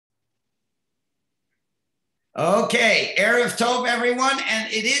Okay, Erev Tov, everyone,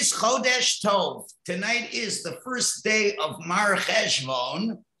 and it is Chodesh Tov. Tonight is the first day of Mar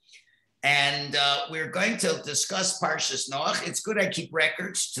Cheshvan, and we're going to discuss Parshas Noach. It's good I keep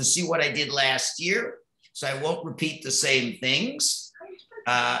records to see what I did last year, so I won't repeat the same things,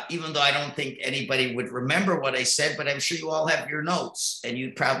 even though I don't think anybody would remember what I said, but I'm sure you all have your notes, and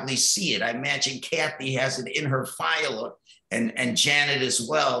you'd probably see it. I imagine Kathy has it in her file, and Janet as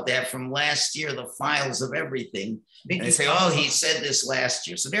well. They have from last year the files of everything. And they say, oh, he said this last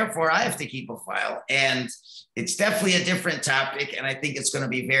year. So therefore, I have to keep a file. And it's definitely a different topic. And I think it's going to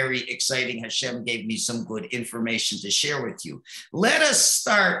be very exciting. Hashem gave me some good information to share with you. Let us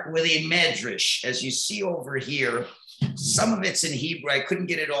start with a medrash. As you see over here, some of it's in Hebrew. I couldn't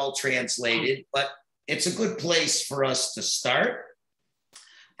get it all translated, but it's a good place for us to start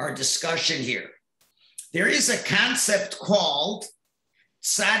our discussion here. There is a concept called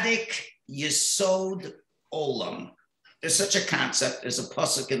Tzaddik Yesod Olam. There's such a concept. There's a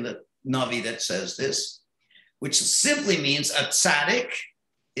Pasuk in the Navi that says this, which simply means a tzaddik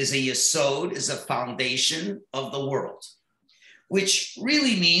is a yesod, is a foundation of the world, which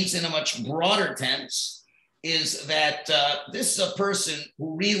really means, in a much broader tense, is that this is a person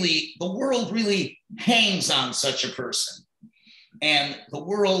who really, the world really hangs on such a person. And the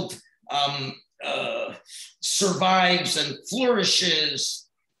world survives and flourishes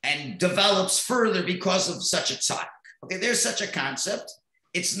and develops further because of such a tzaddik. Okay, there's such a concept.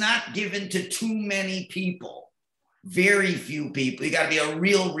 It's not given to too many people, very few people. You got to be a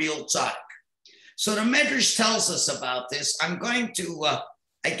real tzaddik. So the Medrash tells us about this. I'm going to,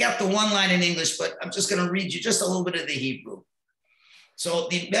 I got the one line in English, but I'm just going to read you just a little bit of the Hebrew. So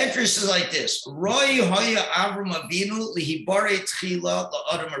the Medrash is like this. Roy hoya Avram Avinu lihibare tchila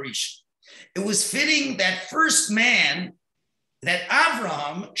la'adam harish. It was fitting that first man, that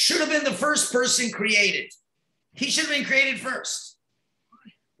Avraham should have been the first person created. He should have been created first.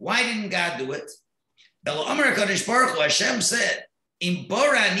 Why didn't God do it? Hashem said, "In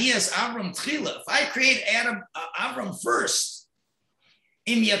bara nias Avram tchila." If I create Avram first,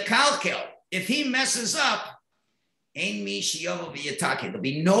 in yakalkel, if he messes up, ein mi sheyovo v'yatake. There'll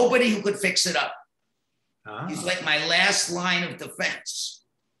be nobody who could fix it up. He's like my last line of defense.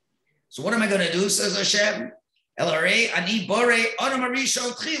 So what am I going to do, says Hashem? I'm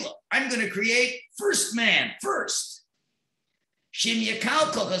going to create first man, first.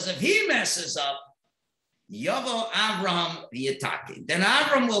 Because if he messes up, Yavo Avraham v'yatake. Then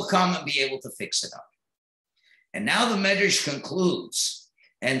Avram will come and be able to fix it up. And now the Medrash concludes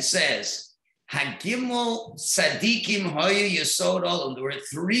and says, Hagimel Sadikim Hoyu Yesod Olam. There were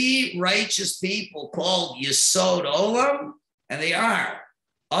three righteous people called Yesod Olam, and they are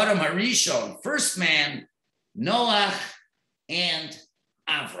Adam Harishon, first man, Noach, and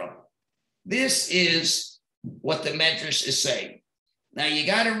Avram. This is what the Medrash is saying. Now you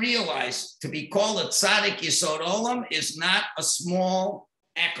got to realize, to be called a tzaddik yesod olam is not a small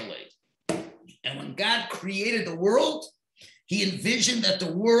accolade. And when God created the world, he envisioned that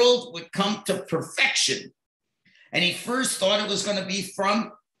the world would come to perfection. And he first thought it was going to be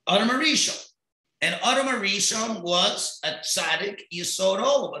from Adam Harishon. And Adam Harishon was a tzaddik yesod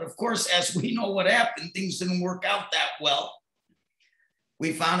olam. But of course, as we know what happened, things didn't work out that well.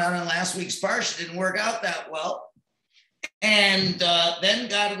 We found out in last week's Parsha, it didn't work out that well. And then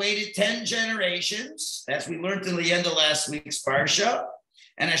God waited 10 generations, as we learned in the end of last week's Parsha.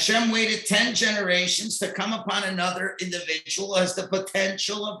 And Hashem waited 10 generations to come upon another individual who has the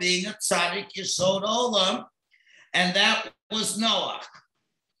potential of being a tzaddik yesod olam. And that was Noach.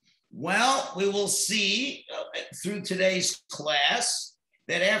 Well, we will see through today's class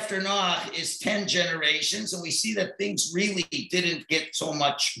that after Noach is 10 generations, and we see that things really didn't get so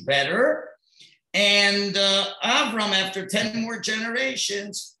much better. And Avram, after 10 more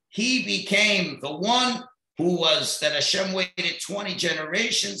generations, he became the one who was, that Hashem waited 20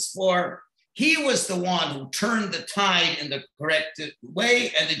 generations for. He was the one who turned the tide in the correct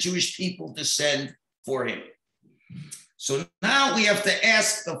way, and the Jewish people descend for him. So now we have to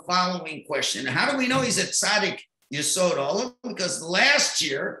ask the following question. How do we know he's a tzaddik yesod olam? Because last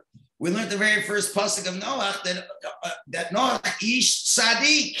year, we learned the very first pasuk of Noach that Noach ish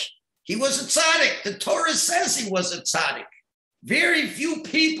tzaddik. He was a tzaddik. The Torah says he was a tzaddik. Very few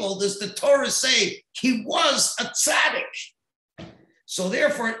people does the Torah say he was a tzaddik. So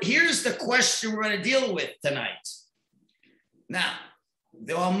therefore, here's the question we're going to deal with tonight. Now,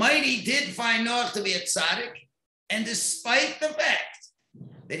 the Almighty did find Noach to be a tzaddik. And despite the fact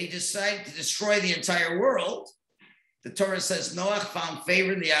that he decided to destroy the entire world, the Torah says Noach found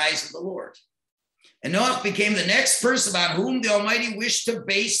favor in the eyes of the Lord. And Noach became the next person on whom the Almighty wished to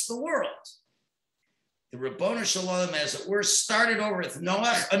base the world. the Rabbanu Shalom, as it were, started over with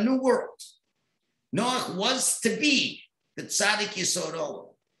Noach, a new world. Noach was to be the Tzaddik Yesod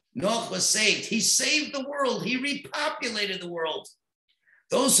Olam. Noach was saved. He saved the world. He repopulated the world.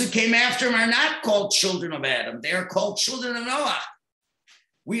 Those who came after him are not called children of Adam. They are called children of Noah.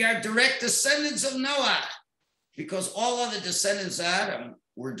 We are direct descendants of Noah because all other descendants of Adam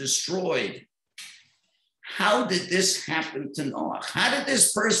were destroyed. How did this happen to Noah? How did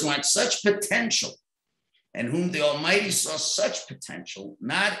this person who had such potential and whom the Almighty saw such potential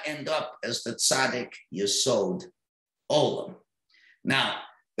not end up as the Tzaddik Yesod Olam? Now,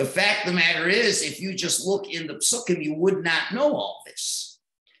 the fact of the matter is, if you just look in the Psukim, you would not know all this.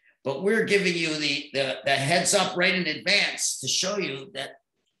 But we're giving you the heads up right in advance to show you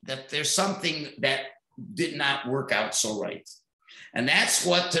that there's something that did not work out so right. And that's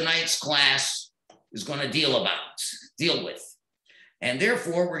what tonight's class is going to deal with. And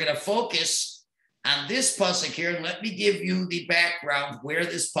therefore, we're going to focus on this Pasuk here. And let me give you the background where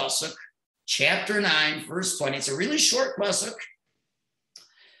this Pasuk, chapter 9, verse 20, it's a really short Pasuk.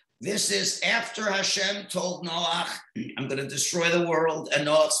 This is after Hashem told Noach, I'm going to destroy the world. And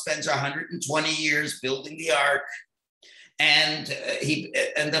Noach spends 120 years building the ark. And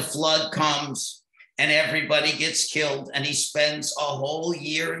the flood comes and everybody gets killed. And he spends a whole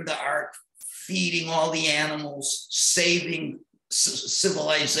year in the ark, feeding all the animals, saving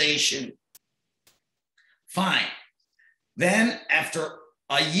civilization. Fine. Then after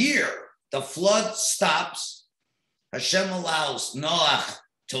a year, the flood stops. Hashem allows Noach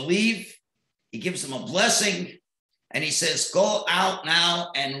to leave. He gives him a blessing. And he says, go out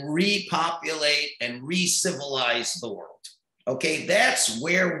now and repopulate and re-civilize the world. Okay, that's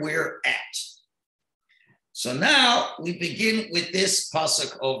where we're at. So now we begin with this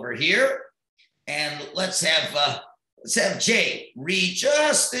pasuk over here. And let's have Jay read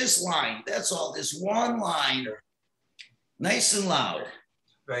just this line. That's all, this one line. Nice and loud.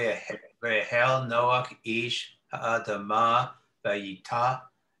 Vayahel Noach ish ha'adamah vayita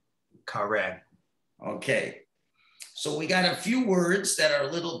karem. Okay. So we got a few words that are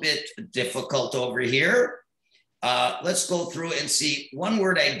a little bit difficult over here. Let's go through and see one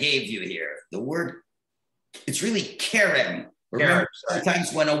word I gave you here. The word, it's really kerem. Remember,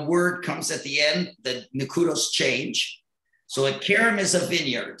 sometimes when a word comes at the end, the nekudos change. So a kerem is a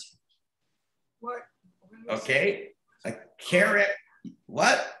vineyard. What? Okay. A kerem,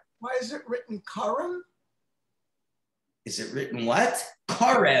 what? Why is it written karem? Is it written what?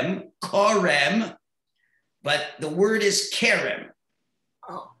 Karem, but the word is kerem.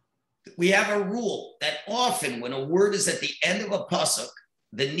 Oh. We have a rule that often when a word is at the end of a pasuk,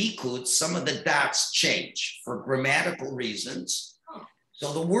 the nikud, some of the dots change for grammatical reasons. Oh.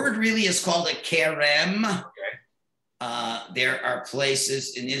 So the word really is called a kerem. Okay. There are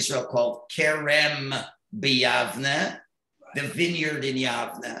places in Israel called kerem b'Yavne, the vineyard in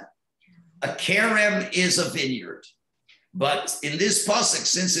Yavne. A kerem is a vineyard. But in this pasuk,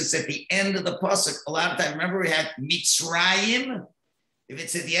 since it's at the end of the pasuk, a lot of time, remember we had Mitzrayim. If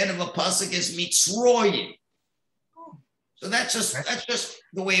it's at the end of a pasuk, it's Mitzroyim. So that's just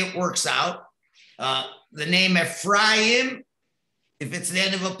the way it works out. The name Ephraim, if it's the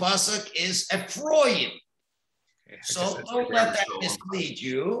end of a pasuk, is Ephraim. So don't let that mislead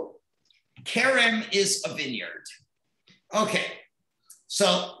you. Kerem is a vineyard. Okay.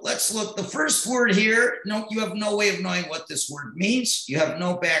 So let's look. The first word here, no, you have no way of knowing what this word means. You have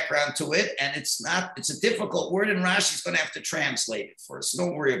no background to it, and it's a difficult word, and Rashi's going to have to translate it for us.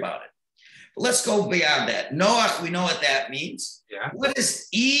 Don't worry about it. But let's go beyond that. Noach, we know what that means. Yeah. What does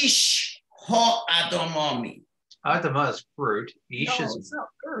ish ha'adamah mean? Adamah is fruit. Ish No, is it's not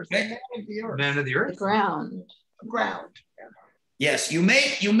earth. Okay. Man of the earth. man of the The earth. ground. Ground. Yes, you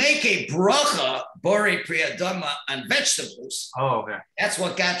make a bracha, bore priyadama, on vegetables. Oh, okay. That's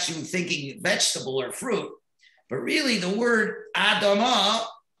what got you thinking vegetable or fruit. But really the word Adamah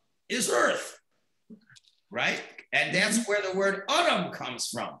is earth, right? And that's where the word Adam comes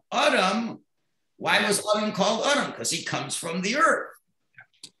from. Adam, why was Adam called Adam? Because he comes from the earth.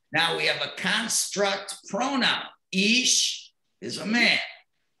 Now we have a construct pronoun. Ish is a man.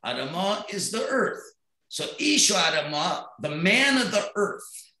 Adamah is the earth. So Ish Adamah, the man of the earth.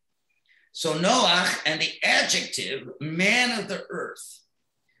 So Noach and the adjective, man of the earth.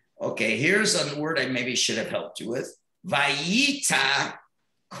 Okay, here's a word I maybe should have helped you with. Vayita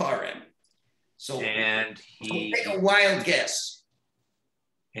karem. So And he take a wild guess.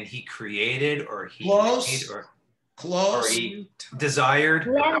 and he created, or he Close. made, or Close. he desired.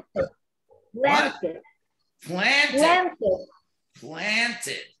 Planted. Planted. Planted.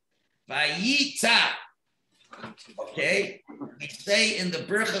 Planted. Vayita. Okay, we say in the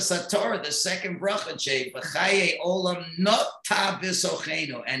Birchas HaTorah, the second bracha, V'chaye olam nota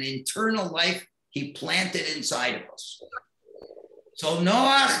b'sochenu, an eternal life he planted inside of us. So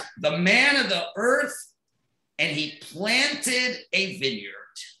Noach, the man of the earth, and he planted a vineyard.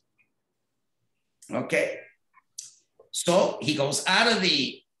 Okay, so he goes out of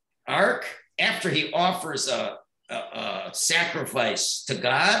the ark after he offers a sacrifice to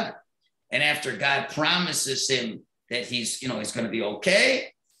God, and after God promises him that he's going to be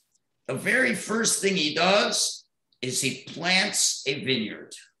okay. The very first thing he does is he plants a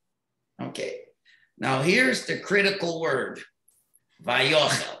vineyard. Okay, now here's the critical word,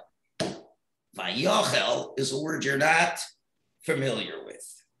 vayochel. Vayochel is a word you're not familiar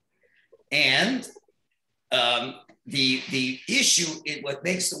with. And the issue, what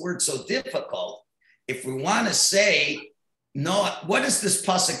makes the word so difficult, if we want to say, no, what is this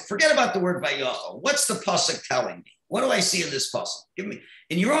Pasuk? Forget about the word vayochel. What's the Pasuk telling me? What do I see in this Pasuk? Give me,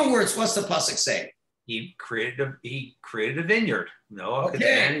 in your own words, what's the Pasuk saying? He created a vineyard. No,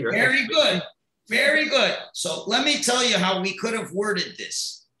 okay, very good. Very good. So let me tell you how we could have worded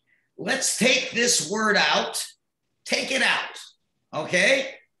this. Let's take this word out. Take it out.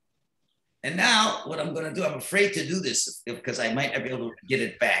 Okay? And now what I'm going to do, I'm afraid to do this because I might not be able to get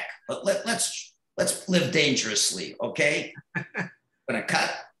it back. But let's live dangerously, okay? I'm going to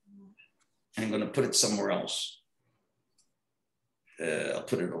cut. And I'm going to put it somewhere else. I'll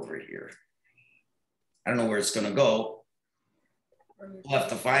put it over here. I don't know where it's going to go. We'll have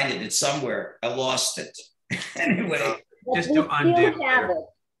to find it. It's somewhere. I lost it. Anyway. Just to undo.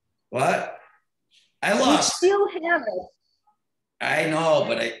 What? I lost. We still have it. I know,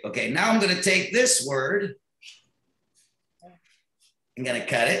 but okay, now I'm going to take this word. I'm going to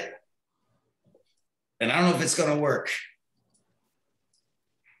cut it. And I don't know if it's going to work.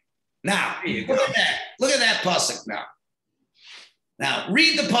 Now, look at that. Look at that Pasuk now. Now,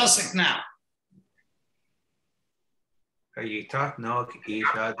 read the Pasuk now. Okay,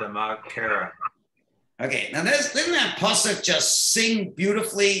 now doesn't that Pasuk just sing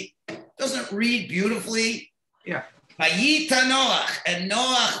beautifully? Doesn't it read beautifully? Yeah. Vayita Noach, and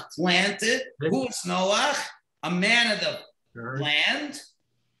Noach planted. Who is Noach? A man of the land.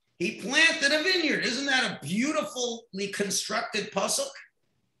 He planted a vineyard. Isn't that a beautifully constructed Pasuk?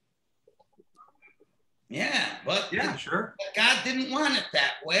 Yeah, but sure. But God didn't want it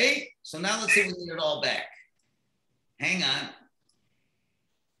that way. So now let's see if we get it all back. Hang on.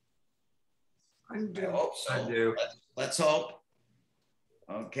 I hope so. I do. Let's hope.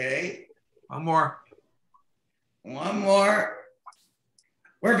 Okay. One more.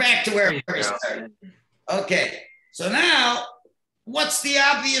 We're back to where we started. Okay. So now, what's the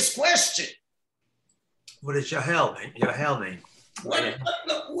obvious question? What does Yahel mean?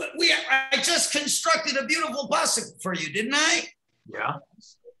 I just constructed a beautiful pasuk for you, didn't I? Yeah.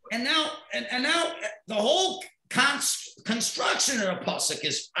 And now the whole construction of the pasuk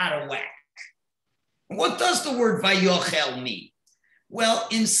is out of whack. What does the word vayochel mean? Well,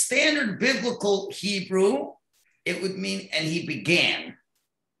 in standard biblical Hebrew, it would mean, and he began.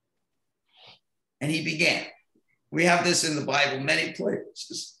 And he began. We have this in the Bible many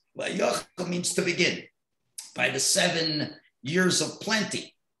places. Vayochel means to begin. By the 7 years of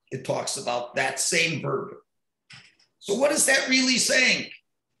plenty, it talks about that same verb. So what is that really saying?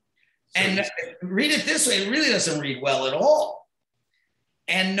 And read it this way, it really doesn't read well at all.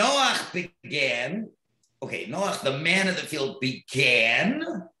 And Noach began, Noach, the man of the field, began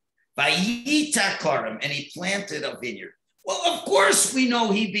Vayita Karim, and he planted a vineyard. Well, of course we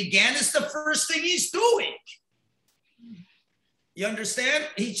know he began. It's the first thing he's doing. You understand?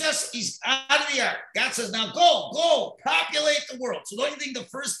 He's out of the ark. God says, now go, populate the world. So don't you think the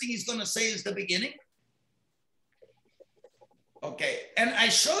first thing he's going to say is the beginning? Okay, and I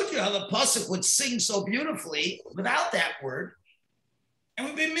showed you how the Pasuk would sing so beautifully without that word, and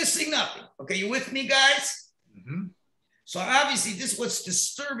we've been missing nothing. Okay, you with me, guys? Mm-hmm. So obviously this was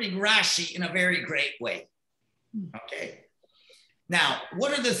disturbing Rashi in a very great way. Okay, now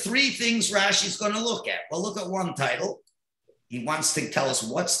what are the 3 things Rashi's going to look at? Well, look at one title. He wants to tell us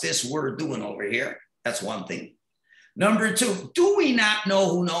what's this word doing over here. That's one thing. Number 2, do we not know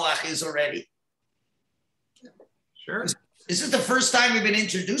who Noach is already? Sure. Is this the first time we've been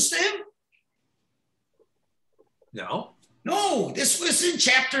introduced to him? No, this was in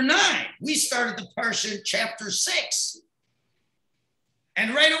chapter 9. We started the Parsha in chapter 6.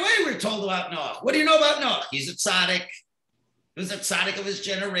 And right away we're told about Noach. What do you know about Noach? He's a tzaddik. He was a tzaddik of his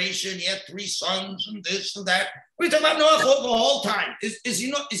generation. He had 3 sons and this and that. We talk about Noach the whole time. Is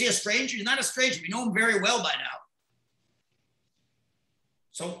he a stranger? He's not a stranger. We know him very well by now.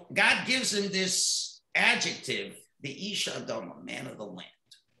 So God gives him this adjective, the Isha Adama, man of the land.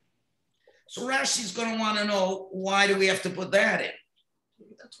 So Rashi's going to want to know, why do we have to put that in?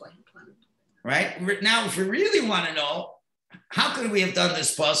 That's why he planted. Right? Now, if we really want to know, how could we have done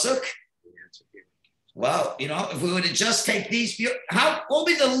this pasuk? Well, if we were to just take these, what would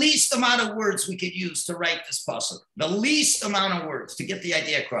be the least amount of words we could use to write this pasuk? The least amount of words to get the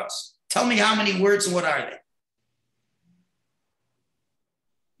idea across. Tell me how many words and what are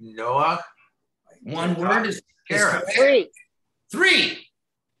they? Noach. One word is Karen. Three.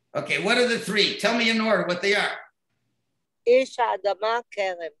 Okay, what are the three? Tell me in order what they are. Ish Adama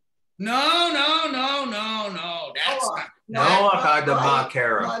Kerem. No. That's not. Noach Adama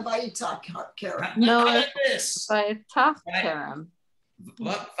Karen. No, how about this? Vayitach Kerem.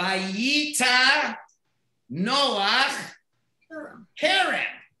 Vayita Noach Karen.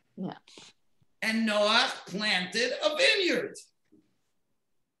 Yeah. And Noach planted a vineyard.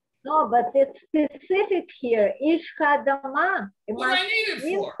 No, but it's specific here. Ish Kadama. What do I need it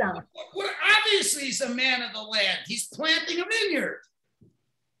for? Obviously, he's a man of the land. He's planting a vineyard.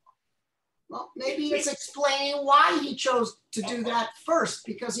 Well, maybe it's explaining why he chose to do that first,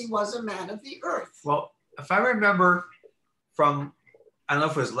 because he was a man of the earth. Well, if I remember from, I don't know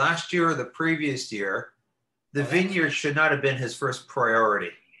if it was last year or the previous year, the vineyard should not have been his first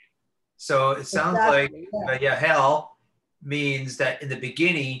priority. So it sounds Exactly, like Yahel means that in the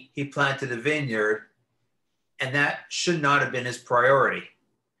beginning, he planted a vineyard, and that should not have been his priority.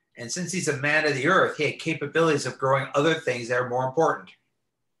 And since he's a man of the earth, he had capabilities of growing other things that are more important.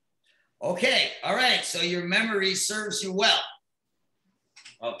 Okay, all right. So your memory serves you well.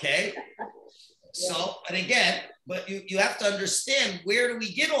 Okay. So, and again, but you have to understand, where do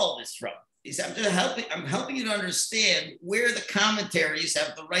we get all this from? I'm helping you to understand where the commentaries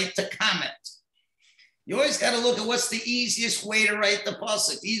have the right to comment. You always got to look at what's the easiest way to write the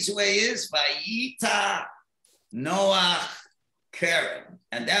pasuk. The easy way is Vayita Noach Karen,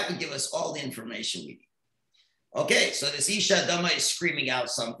 and that would give us all the information we need. Okay, so this Isha Adama is screaming out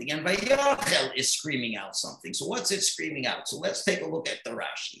something, and Vayochel is screaming out something. So what's it screaming out? So let's take a look at the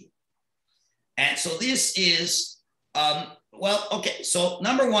Rashi. And so this is, okay, so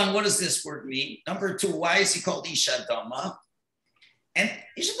number one, what does this word mean? Number two, why is he called Isha Adama? And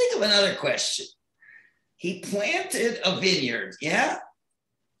you should think of another question. He planted a vineyard, yeah?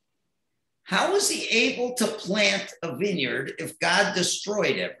 How was he able to plant a vineyard if God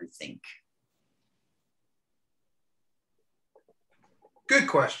destroyed everything? Good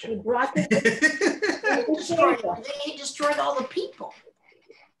question. He brought it. He destroyed all the people.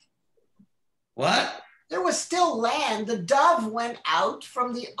 What? There was still land. The dove went out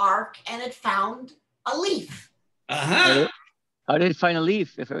from the ark and it found a leaf. Uh-huh. How did it find a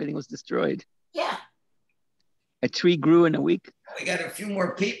leaf if everything was destroyed? Yeah. A tree grew in a week. We got a few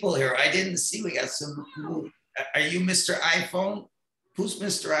more people here. I didn't see. We got some. Are you Mr. iPhone? Who's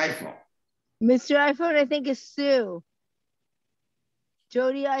Mr. iPhone? Mr. iPhone, I think, is Sue.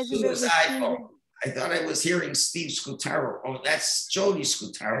 Jody Sue Eisenberg is is iPhone. I thought I was hearing Steve Scutaro. Oh, that's Jody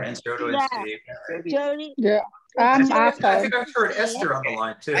Scutaro. And Jody, Yeah. Steve. Jody. Yeah. I iPhone. think I've heard Esther on the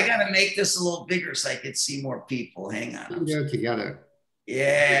line too. I got to make this a little bigger so I could see more people. Hang on. They're together.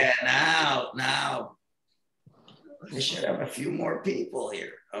 Yeah, now. I should have a few more people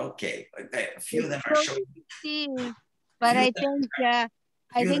here. Okay, a few of them are showing. Steve, but I think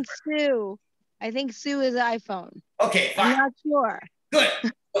Sue. I think Sue is iPhone. Okay, fine. I'm not sure. Good.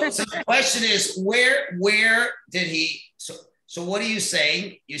 So the question is, where did he? So what are you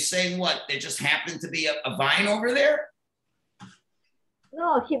saying? You're saying what? There just happened to be a vine over there?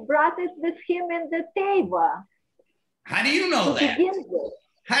 No, he brought it with him in the table. How do you know that?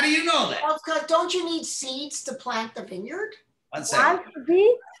 How do you know that? Well, because don't you need seeds to plant the vineyard? One second.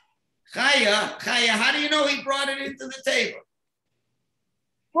 See? Chaya, how do you know he brought it into the table?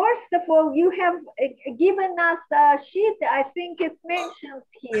 First of all, you have given us a sheet. I think it's mentioned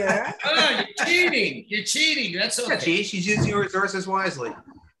here. Oh, you're cheating. You're cheating. That's okay. Yeah, gee, she's using your resources wisely.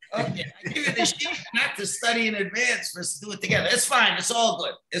 Okay, I give you the sheet not to study in advance, for us to do it together. It's fine. It's all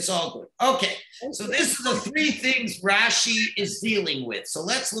good. It's all good. Okay, so this is the three things Rashi is dealing with. So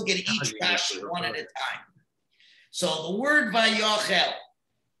let's look at each Rashi one at a time. So the word Vayochel.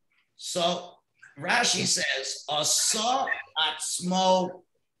 So Rashi says, Asa atzmo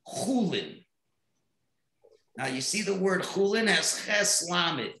chulin. Now you see the word chulin has ches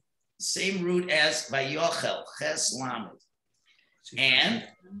lamed, same root as Vayochel, ches lamed. And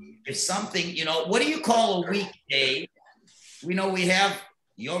if something, what do you call a weekday? We know we have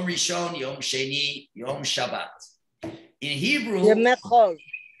Yom Rishon, Yom Sheni, Yom Shabbat. In Hebrew,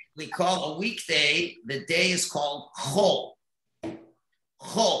 we call a weekday, the day is called Chol.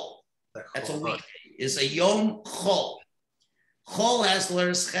 Chol. That's a weekday. is a Yom Chol. Chol has the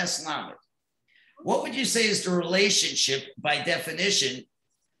letters Ches Lamed. What would you say is the relationship by definition?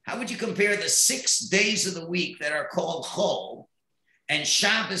 How would you compare the 6 days of the week that are called Chol and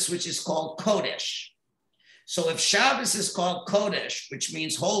Shabbos, which is called Kodesh? So if Shabbos is called Kodesh, which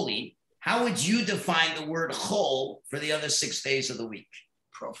means holy, how would you define the word Chol for the other 6 days of the week?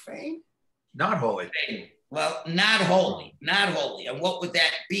 Profane. Not holy. Well, not holy, not holy. And what would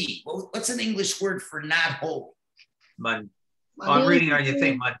that be? What's an English word for not holy? I'm reading on your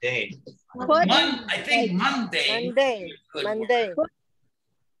thing, mundane. I think mundane. Mundane.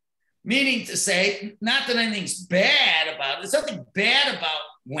 Meaning to say, not that anything's bad about it. There's nothing bad about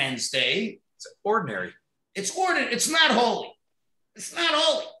Wednesday. It's ordinary. It's ordinary. It's not holy. It's not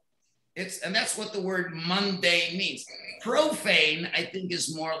holy. And that's what the word mundane means. Profane, I think,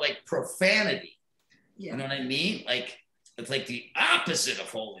 is more like profanity. Yeah. You know what I mean? Like it's like the opposite of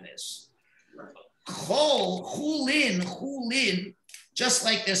holiness. Chol, chulin, just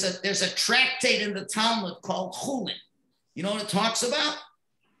like there's a tractate in the Talmud called Chulin. You know what it talks about?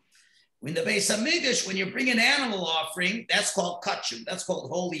 In the Beis Hamikdash, when you bring an animal offering, that's called kachim. That's called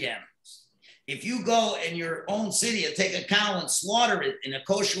holy animals. If you go in your own city and take a cow and slaughter it in a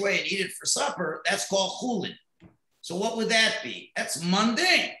kosher way and eat it for supper, that's called chulin. So what would that be? That's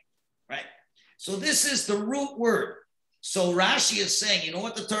mundane, right? So this is the root word. So Rashi is saying, you know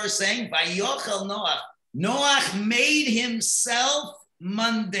what the Torah is saying? Vayochel Noach. Noach made himself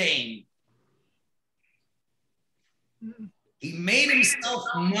mundane. He made himself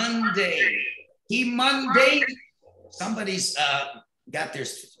mundane. He mundane. Somebody's got their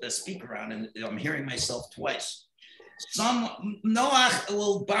speaker on, and I'm hearing myself twice. Noach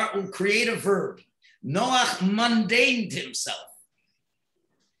will create a verb. Noach mundaned himself.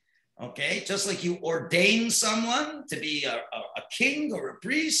 Okay, just like you ordain someone to be a king or a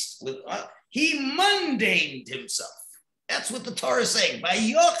priest, he mundaned himself. That's what the Torah is saying.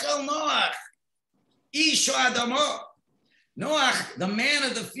 Vayochel Noach, Isho Adamo. Noach, the man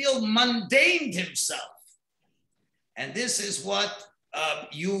of the field, mundaned himself. And this is what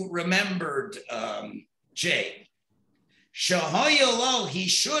you remembered, Jay. Shahoyolo, he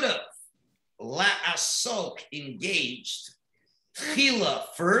should have la'asok, engaged. Chila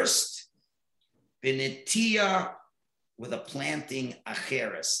first, benitia with a planting,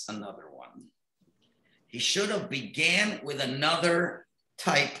 acheres, another one. He should have began with another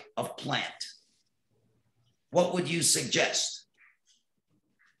type of plant. What would you suggest?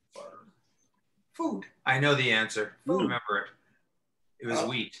 Food. I know the answer. Food. Remember it. It was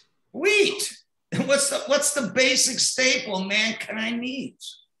wheat. Wheat. What's the basic staple mankind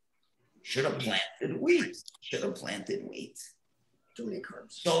needs? Should have planted wheat. Should have planted wheat. Too many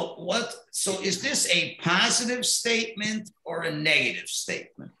carbs. So is this a positive statement or a negative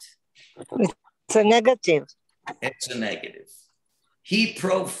statement? It's a negative. It's a negative. He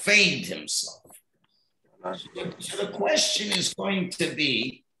profaned himself. So the question is going to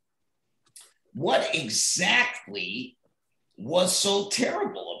be, what exactly was so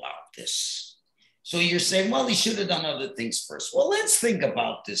terrible about this? So you're saying, well, he should have done other things first. Well, let's think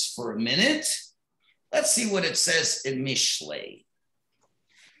about this for a minute. Let's see what it says in Mishlei.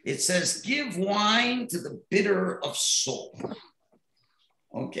 It says, give wine to the bitter of soul.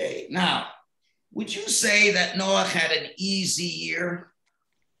 Okay, now, would you say that Noach had an easy year?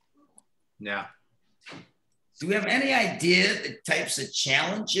 Yeah. Do we have any idea the types of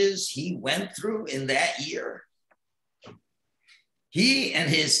challenges he went through in that year? He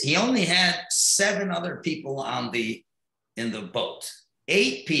only had 7 other people in the boat,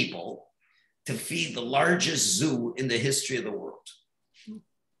 8 people to feed the largest zoo in the history of the world.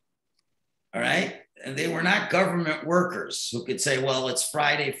 All right. And they were not government workers who could say, well, it's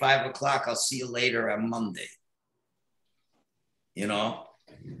Friday, 5 o'clock. I'll see you later on Monday. You know,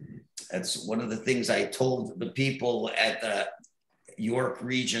 that's one of the things I told the people at the York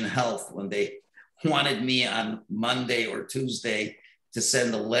Region Health when they wanted me on Monday or Tuesday to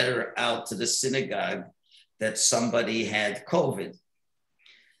send a letter out to the synagogue that somebody had COVID.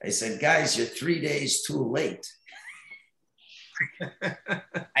 I said, guys, you're 3 days too late.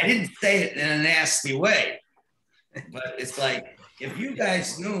 I didn't say it in a nasty way, but it's like, if you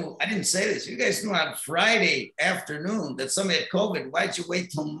guys knew, I didn't say this, you guys knew on Friday afternoon that somebody had COVID, why'd you wait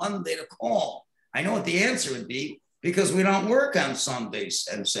till Monday to call? I know what the answer would be, because we don't work on Sundays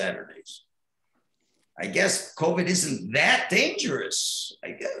and Saturdays. I guess COVID isn't that dangerous,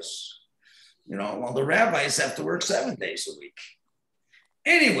 I guess. You know, well, the rabbis have to work 7 days a week.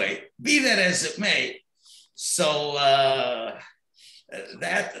 Anyway, be that as it may, so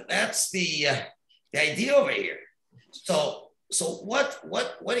that's the idea over here. So what,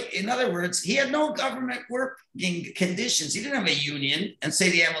 in other words, he had no government working conditions. He didn't have a union and say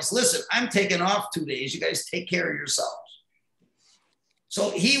to the animals, listen, I'm taking off 2 days. You guys take care of yourselves.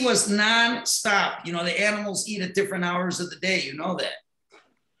 So he was nonstop. You know, the animals eat at different hours of the day. You know that.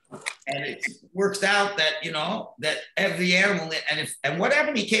 And it worked out that, you know, that every animal, and what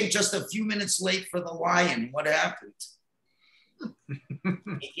happened? He came just a few minutes late for the lion. What happened?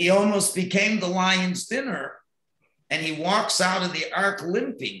 He almost became the lion's dinner. And he walks out of the ark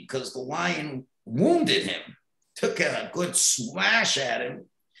limping because the lion wounded him, took a good smash at him,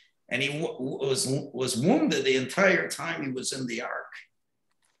 and he was wounded the entire time he was in the ark.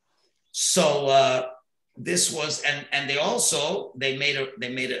 So this was, and they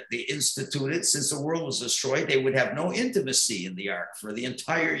instituted, since the world was destroyed, they would have no intimacy in the ark for the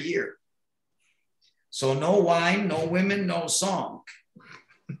entire year. So no wine, no women, no song.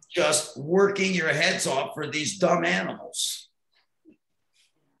 Just working your heads off for these dumb animals.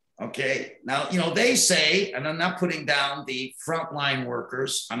 Okay, now, you know, they say, and I'm not putting down the frontline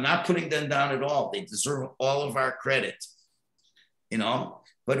workers, I'm not putting them down at all. They deserve all of our credit, you know,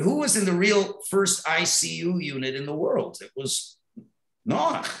 but who was in the real first ICU unit in the world? It was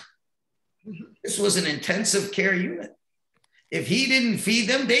Noach. This was an intensive care unit. If he didn't feed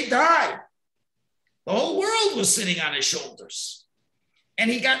them, they died. The whole world was sitting on his shoulders. And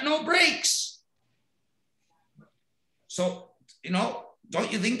he got no breaks. So, you know,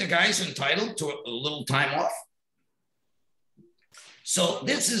 don't you think the guy's entitled to a little time off? So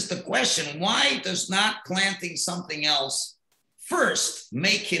this is the question. Why does not planting something else first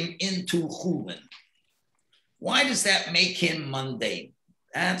make him into chulin? Why does that make him mundane?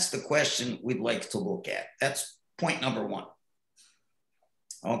 That's the question we'd like to look at. That's point number one.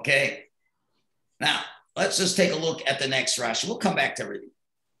 Okay. Now, let's just take a look at the next Rashi. We'll come back to everything.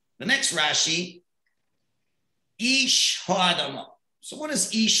 The next Rashi, Ish ha'adamah. So what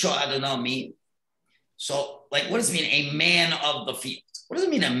does Ish ha'adamah mean? So, like, what does it mean, a man of the field? What does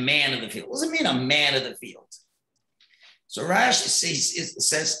it mean, a man of the field? What does it mean, a man of the field? So Rashi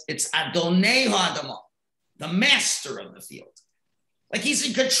says it's Adonai ha'adamah, the master of the field. Like he's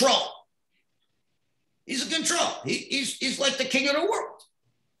in control. He's in control. He's like the king of the world,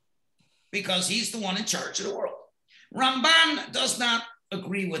 because he's the one in charge of the world. Ramban does not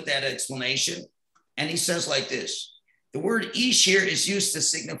agree with that explanation. And he says like this, the word ish here is used to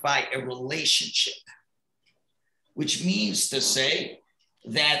signify a relationship, which means to say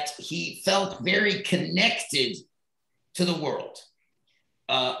that he felt very connected to the world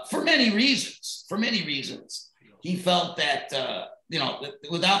for many reasons. For many reasons. He felt that, you know,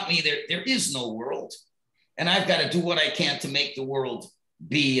 without me, there is no world. And I've got to do what I can to make the world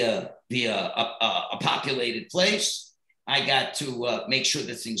be a populated place. I got to make sure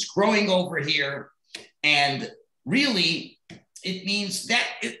that things growing over here. And really, it means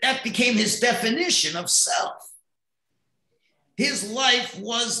that became his definition of self. His life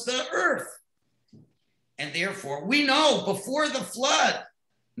was the earth. And therefore, we know before the flood,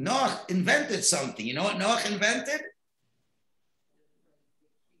 Noach invented something. You know what Noach invented?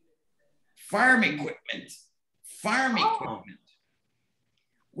 Farm equipment. Farm equipment.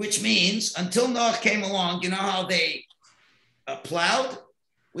 Which means until Noach came along, you know how they plowed?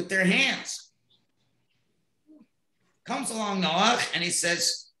 With their hands. Comes along Noach and he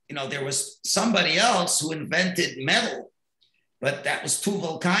says, you know, there was somebody else who invented metal, but that was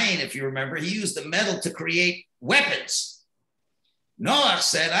Tuval Cain, if you remember. He used the metal to create weapons. Noach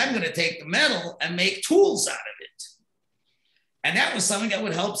said, I'm going to take the metal and make tools out of it. And that was something that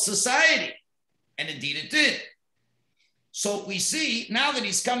would help society. And indeed it did. So we see now that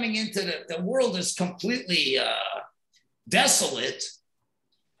he's coming into the world is completely desolate,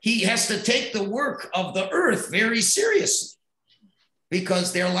 he has to take the work of the earth very seriously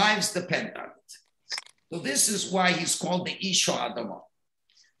because their lives depend on it. So this is why he's called the Ish ha'adamah.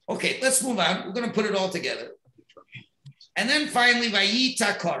 Okay, let's move on. We're going to put it all together. And then finally,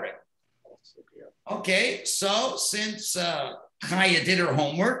 Vayita Koreh. Okay, so since Chaya did her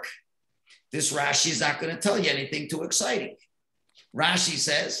homework, this Rashi is not going to tell you anything too exciting. Rashi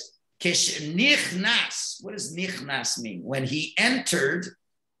says, Kish nichnas. What does nichnas mean? When he entered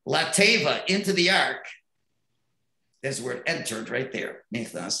Lateva into the ark, there's the word entered right there,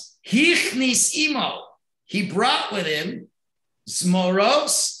 nichnas. Hichnis imo. He brought with him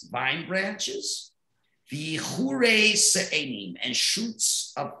zmoros, vine branches, v'chure se'enim, and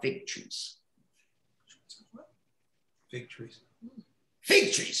shoots of fig trees. Fig trees.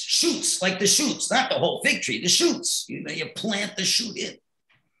 Fig trees, shoots, like the shoots, not the whole fig tree, the shoots. You know, you plant the shoot in.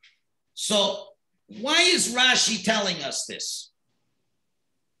 So why is Rashi telling us this?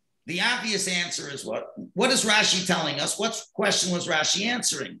 The obvious answer is what? What is Rashi telling us? What question was Rashi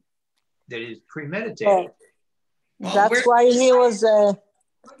answering? That is premeditated. Well, That's why he was, Why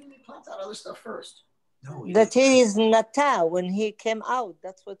didn't he plant out other stuff first? No, that he is Nata when he came out.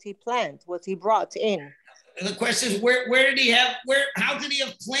 That's what he planned, what he brought in. And the question is, where did he have, how could he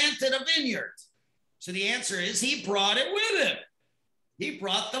have planted a vineyard? So the answer is he brought it with him. He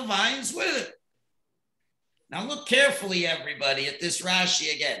brought the vines with him. Now look carefully, everybody, at this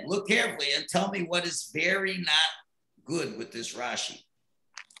Rashi again. Look carefully and tell me what is very not good with this Rashi.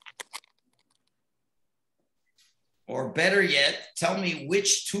 Or better yet, tell me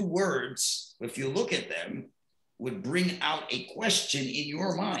which two words, if you look at them, would bring out a question in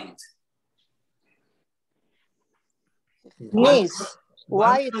your mind. Nis.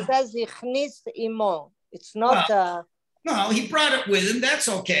 Why it says Ichnis imo? It's not. No, he brought it with him. That's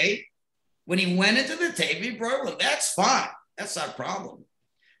okay. When he went into the table, he brought it with him. That's fine. That's not a problem.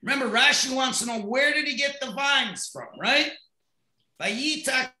 Remember, Rashi wants to know, where did he get the vines from, right?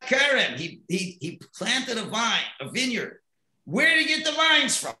 Vayita Karen. He planted a vine, a vineyard. Where did he get the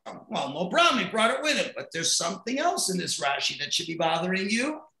vines from? Well, no problem. He brought it with him. But there's something else in this Rashi that should be bothering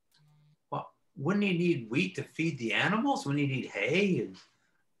you. Well, wouldn't he need wheat to feed the animals? Wouldn't he need hay and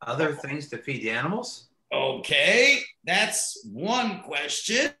other things to feed the animals? Okay, that's one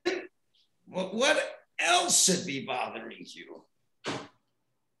question. Well, what else should be bothering you?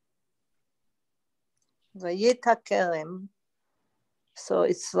 Vayita Kerem. So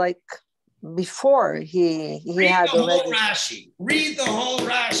it's like before he had the already. Whole Rashi. Read the whole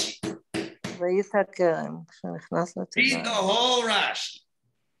Rashi. Vayita Kerem. Read the whole Rashi.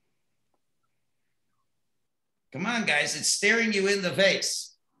 Come on, guys, it's staring you in the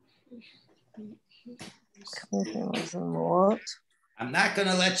face. I'm not going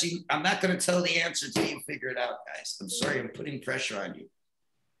to tell the answer till you figure it out, guys. I'm sorry, I'm putting pressure on you.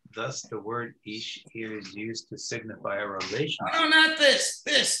 Thus, the word ish here is used to signify a relationship. No, not this,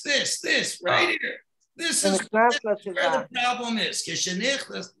 right here. This is where the problem is.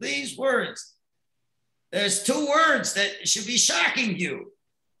 These words. There's two words that should be shocking you.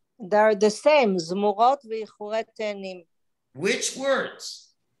 They're the same. Zmurot v'yichuret tenim. Which words?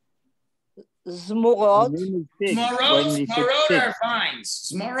 Zmurot. Zmorot are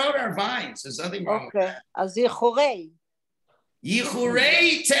vines. Zmorot are vines. There's nothing wrong with that. As yichurei.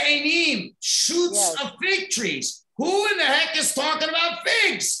 Yichurei te'enim. Shoots of fig trees. Who in the heck is talking about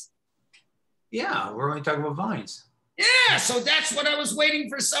figs? Yeah, we're only talking about vines. Yeah, so that's what I was waiting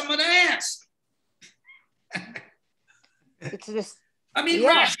for someone to ask. It's this. I mean,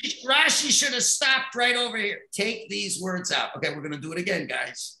 yeah. Rashi should have stopped right over here. Take these words out. Okay, we're going to do it again,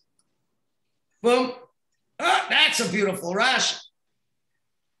 guys. Boom. Oh, that's a beautiful Rashi.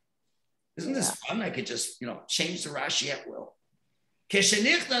 Isn't this fun? I could just, change the Rashi at will.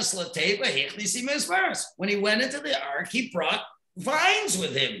 When he went into the ark, he brought vines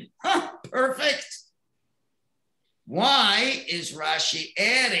with him. Huh, perfect. Why is Rashi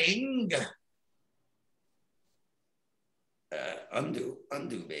adding... undo,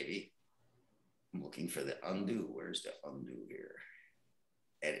 baby. I'm looking for the undo. Where's the undo here?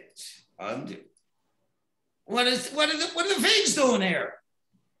 Edit, undo. What are the figs doing here?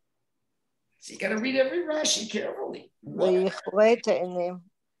 So you got to read every Rashi carefully. What are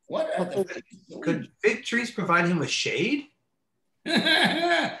the figs doing? Could fig trees provide him with shade?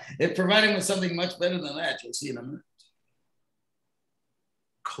 It provided him with something much better than that. You'll see in a minute.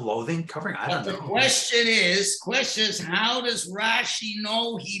 Clothing covering? I don't know. The question is, how does Rashi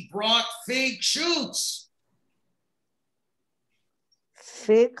know he brought fig shoots?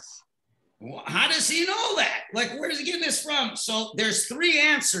 Figs? How does he know that? Like, where's he getting this from? So there's three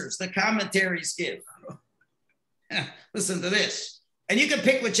answers the commentaries give. Listen to this. And you can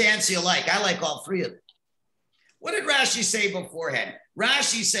pick which answer you like. I like all three of them. What did Rashi say beforehand?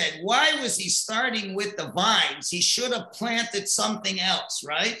 Rashi said, why was he starting with the vines? He should have planted something else,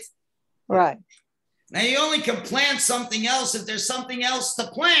 right? Right. Now, you only can plant something else if there's something else to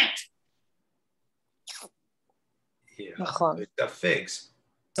plant. Yeah, the figs.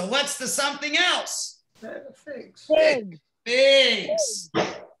 So what's the something else? Figs. Figs.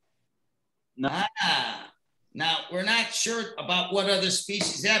 Now, we're not sure about what other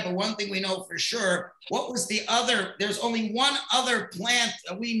species have, but one thing we know for sure, what was the other? There's only one other plant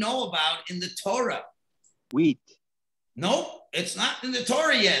that we know about in the Torah. Wheat. Nope, it's not in the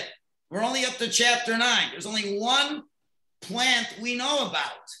Torah yet. We're only up to chapter 9. There's only one plant we know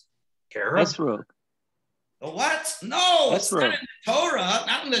about. Carob? Esrog. The what? No, it's Esrog. not in the Torah.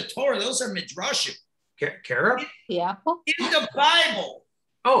 Not in the Torah. Those are midrashim. Carob? The apple? In the Bible.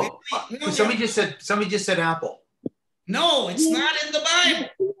 Oh, somebody just said apple. No, it's not in the Bible.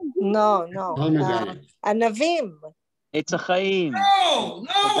 No. Pomegranate. Anavim. It's a chaim.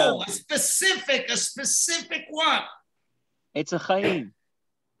 No, a specific one. It's a chaim.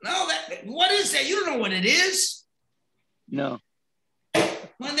 No, what is that? You don't know what it is. No.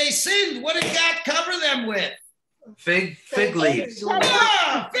 When they sinned, what did God cover them with? Fig leaves.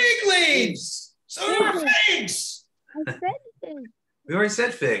 Ah, fig leaves. So they were figs. I said figs. We already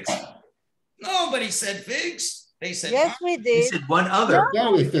said figs. Nobody said figs. They said Yes, we We did. said one other.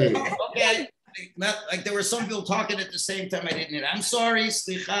 Yeah, we think. okay. Like there were some people talking at the same time. I didn't hear. I'm sorry.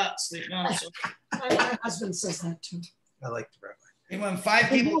 Slicha. My husband says that too. I like the rabbi. When 5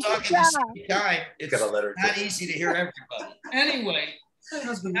 people talking at the same time, it's Got a letter not too. easy to hear everybody. Anyway, My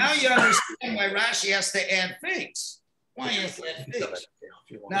husband. now you understand why Rashi has to add figs. Why he has to add figs.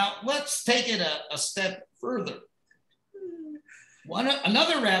 Now let's take it a step further.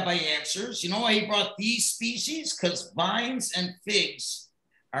 Another rabbi answers, you know why he brought these species? Because vines and figs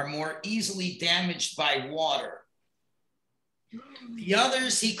are more easily damaged by water. The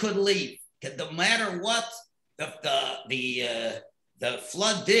others he could leave. No matter what the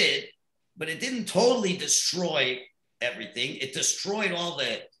flood did, but it didn't totally destroy everything. It destroyed all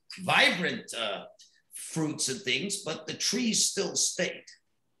the vibrant fruits and things, but the trees still stayed.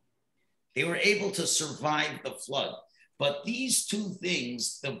 They were able to survive the flood. But these two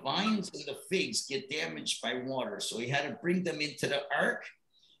things, the vines and the figs, get damaged by water. So he had to bring them into the ark,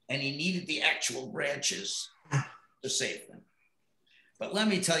 and he needed the actual branches to save them. But let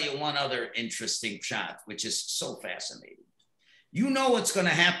me tell you one other interesting shot, which is so fascinating. You know what's going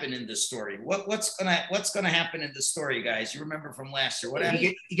to happen in this story. What's going to happen in the story, guys? You remember from last year? What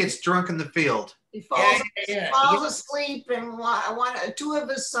happened? He gets drunk in the field. He falls Yeah. asleep, and two of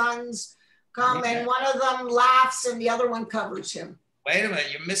his sons come, and one of them laughs, and the other one covers him. Wait a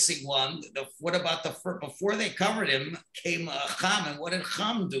minute, you're missing one. What about before they covered him came Cham, and what did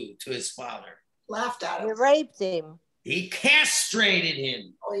Cham do to his father? Laughed at him. You raped him. He castrated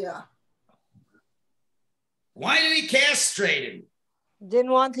him. Oh yeah. Why did he castrate him?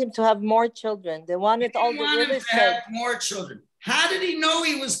 Didn't want him to have more children. They wanted all the He wanted real him to estate. have more children. How did he know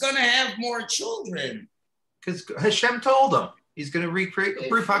he was going to have more children? Because Hashem told him he's going to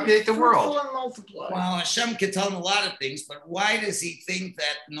repopulate the world. And multiply. Well, Hashem can tell him a lot of things, but why does he think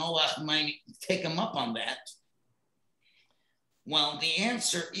that Noach might take him up on that? Well, the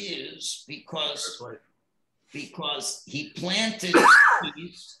answer is because he planted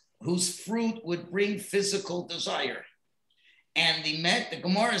trees whose fruit would bring physical desire. And the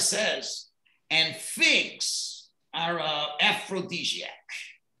Gemara says, and figs are aphrodisiac.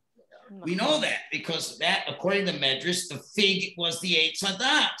 We know that because that, according to Medrash, the fig was the Eitz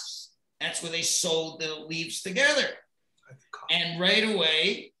Hadas. That's where they sewed the leaves together. And right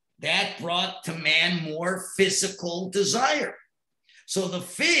away, that brought to man more physical desire. So the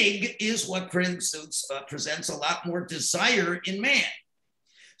fig is what presents a lot more desire in man.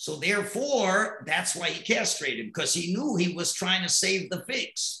 So therefore, that's why he castrated him, because he knew he was trying to save the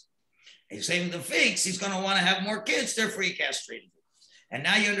figs. He's saving the figs, he's going to want to have more kids, therefore he castrated him. And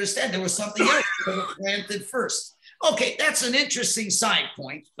now you understand there was something else that was planted first. Okay, that's an interesting side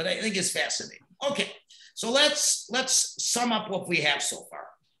point, but I think it's fascinating. Okay, so let's sum up what we have so far.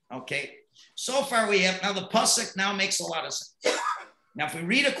 Okay, so far we have, now the Pasuk now makes a lot of sense. Now if we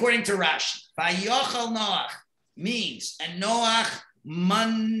read according to Rashi, Vayochel Noach means, and Noach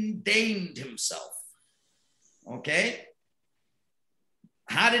mundaned himself. Okay?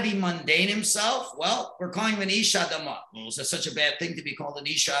 How did he mundane himself? Well, we're calling him an Ish Adamah. Well, is that such a bad thing to be called an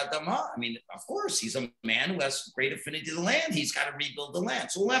Ish Adamah? I mean, of course, he's a man who has great affinity to the land. He's got to rebuild the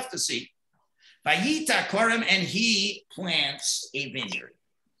land. So we'll have to see. Vayita Korem, and he plants a vineyard.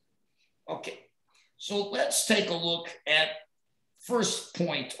 Okay, so let's take a look at first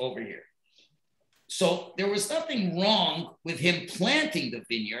point over here. So there was nothing wrong with him planting the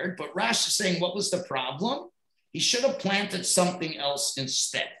vineyard, but Rashi is saying, what was the problem? He should have planted something else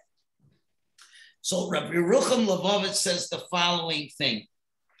instead. So Rabbi Yerucham Levovitz says the following thing.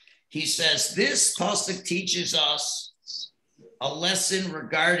 He says, this pasuk teaches us a lesson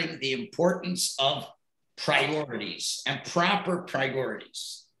regarding the importance of priorities and proper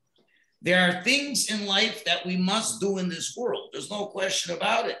priorities. There are things in life that we must do in this world. There's no question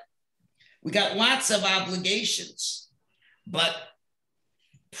about it. We got lots of obligations, but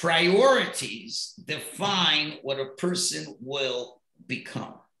priorities define what a person will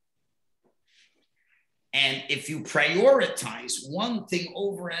become. And if you prioritize one thing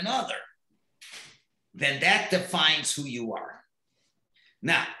over another, then that defines who you are.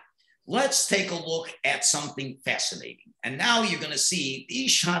 Now, let's take a look at something fascinating. And now you're going to see the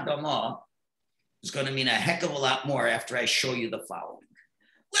Ish Hadamah is going to mean a heck of a lot more after I show you the following.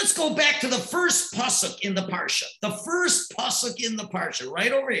 let's go back to the first Pasuk in the Parsha. The first Pasuk in the Parsha,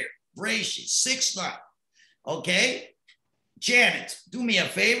 right over here. Rashi, 6:9. Okay? Janet, do me a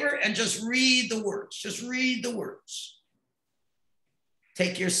favor and just read the words. Just read the words.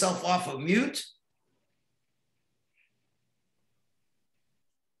 Take yourself off of mute.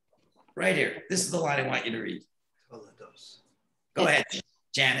 Right here. This is the line I want you to read. Go ahead,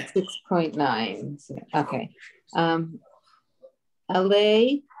 Janet. 6.9. Okay.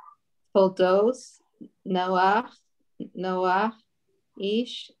 Alei, Toldos, Noach,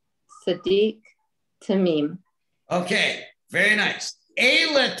 Ish, Sadiq, Tamim. Okay, very nice.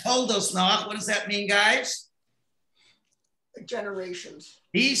 Eila told us, Noach. What does that mean, guys? The generations.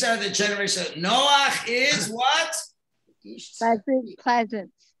 These are the generations. Noach is what?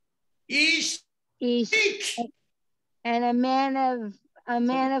 Pleasant. Ish. And a man of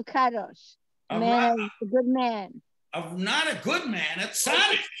kadosh. A good man. Not a good man, a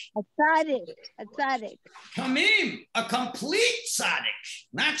tzaddik. A tzaddik. Tamim, a complete tzaddik.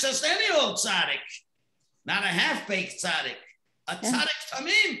 Not just any old tzaddik. Not a half-baked tzaddik. A tzaddik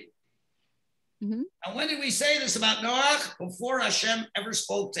tamim. Mm-hmm. And when did we say this about Noach? Before Hashem ever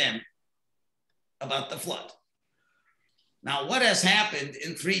spoke to him about the flood. Now, what has happened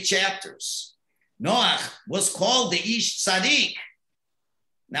in 3 chapters? Noach was called the Ish Tzaddik.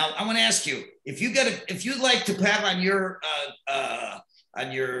 Now, I want to ask you, if you'd like to have on your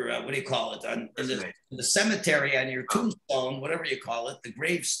what do you call it? In the cemetery, on your tombstone, whatever you call it, the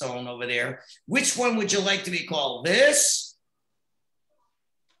gravestone over there, which one would you like to be called? This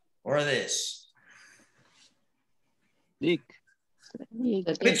or this? Dick.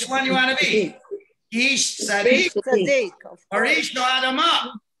 Which one you want to be? Ish Tzaddik or Ish No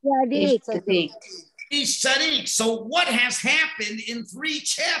Adamah? Tzaddik. Ish Tzaddik. So what has happened in 3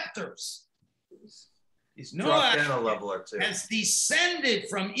 chapters? He's dropped down a level or two. Has descended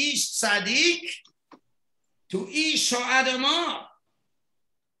from Ish Tzaddik to Ish Adamah.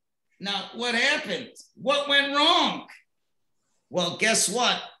 Now, what happened? What went wrong? Well, guess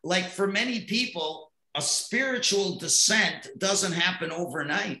what? Like for many people, a spiritual descent doesn't happen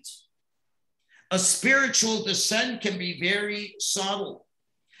overnight. A spiritual descent can be very subtle.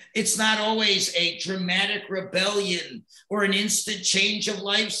 It's not always a dramatic rebellion or an instant change of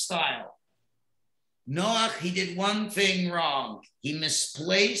lifestyle. Noach, he did one thing wrong. He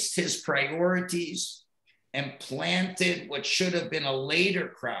misplaced his priorities and planted what should have been a later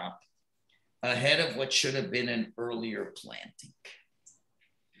crop ahead of what should have been an earlier planting.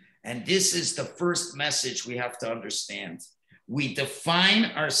 And this is the first message we have to understand. We define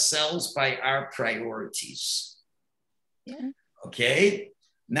ourselves by our priorities. Yeah. Okay?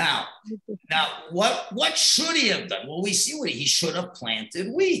 Now, what should he have done? Well, we see what he should have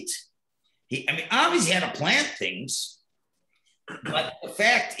planted wheat. Obviously he had to plant things, but the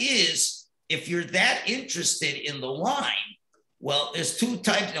fact is, if you're that interested in the wine, well, there's 2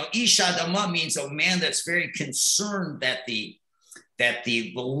 types. Ish Adamah means a man that's very concerned that the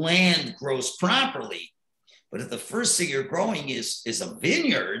land grows properly. But if the first thing you're growing is a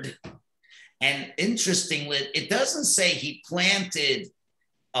vineyard, and interestingly, it doesn't say he planted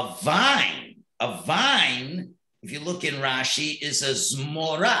a vine. A vine, if you look in Rashi, is a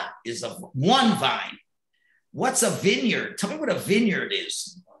zmora, is a one vine. What's a vineyard? Tell me what a vineyard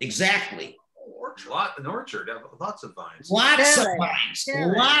is exactly. An orchard, lots of vines. Lots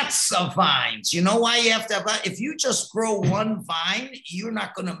of vines. You know why you have to have, if you just grow one vine, you're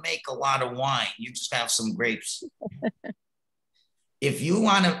not going to make a lot of wine. You just have some grapes. If you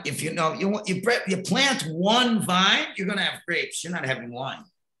plant one vine, you're going to have grapes. You're not having wine.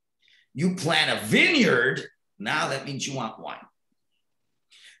 You plant a vineyard, now that means you want wine.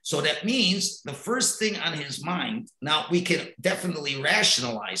 So that means the first thing on his mind, now we can definitely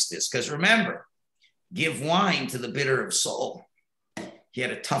rationalize this, because remember, give wine to the bitter of soul. He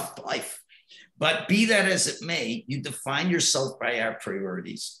had a tough life. But be that as it may, you define yourself by our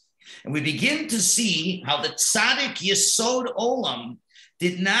priorities. And we begin to see how the tzaddik Yesod Olam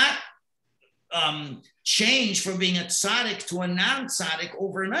did not change from being a tzaddik to a non-tzaddik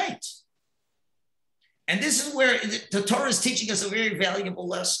overnight. And this is where the Torah is teaching us a very valuable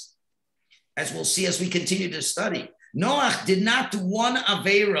lesson, as we'll see as we continue to study. Noach did not do one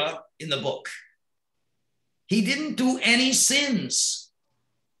Aveira in the book. He didn't do any sins.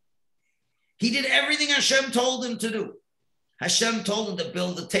 He did everything Hashem told him to do. Hashem told him to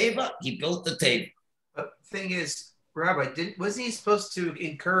build the teva. He built the teva. But the thing is, Rabbi, wasn't he supposed to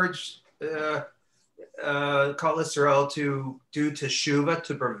encourage Kol Yisrael to do teshuvah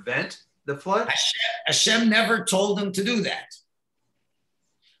to prevent the flood? Hashem never told him to do that.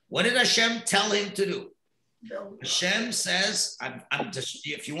 What did Hashem tell him to do? Hashem says, I'm just,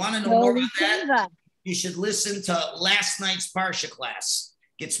 if you want to know more about that, you should listen to last night's Parsha class.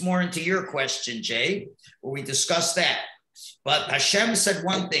 Gets more into your question, Jay, where we discussed that. But Hashem said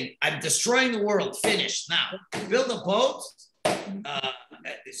one thing, I'm destroying the world, finished. Now, build a boat,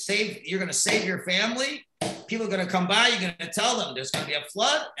 you're going to save your family. People are going to come by, you're going to tell them there's going to be a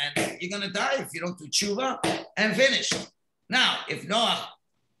flood and you're going to die if you don't do tshuva, and finish. Now, if Noach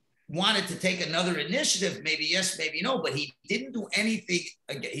wanted to take another initiative, maybe yes, maybe no, but he didn't do anything.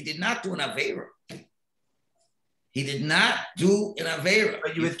 He did not do an Aveira. He did not do an Aveira.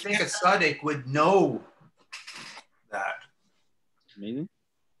 But you would think a tzaddik would know that. Maybe.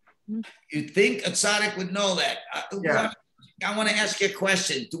 You'd think a tzaddik would know that. Yeah. I want to ask you a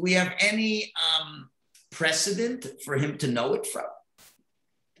question. Do we have any precedent for him to know it from?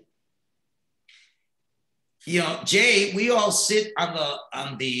 You know, Jay, we all sit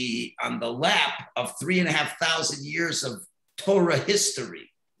on the lap of 3,500 years of Torah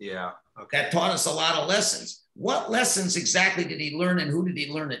history. Yeah. Okay. That taught us a lot of lessons. What lessons exactly did he learn, and who did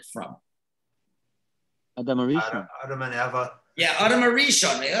he learn it from? Adam Arishon. Adam and Eva. Yeah, Adam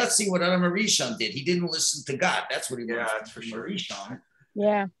Arishon. Let's see what Adam Arishon did. He didn't listen to God. That's what he learned. Yeah, that's for sure. Arishon.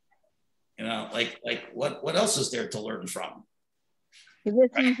 Yeah. You know, like what else is there to learn from? Right.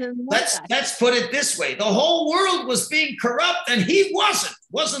 Let's put it this way: the whole world was being corrupt, and he wasn't.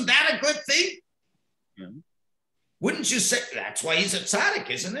 Wasn't that a good thing? Yeah. Wouldn't you say that's why he's a tzaddik,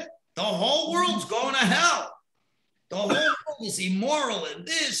 isn't it? The whole world's going to hell. The whole world is immoral and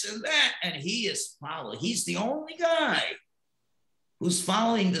this and that, and he is following. He's the only guy who's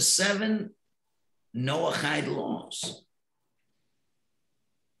following the 7 Noachide laws.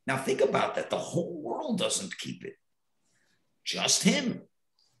 Now think about that. The whole world doesn't keep it. Just him.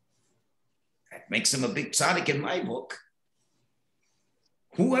 That makes him a big tzaddik in my book.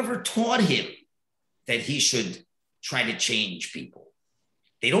 Whoever taught him that he should try to change people?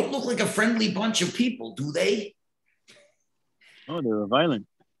 They don't look like a friendly bunch of people, do they? Oh, they were violent.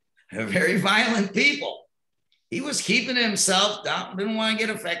 They're very violent people. He was keeping himself down, didn't want to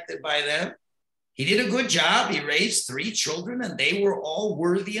get affected by them. He did a good job. He raised 3 children, and they were all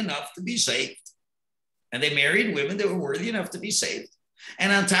worthy enough to be saved. And they married women that were worthy enough to be saved.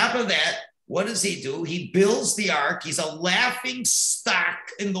 And on top of that, what does he do? He builds the ark. He's a laughing stock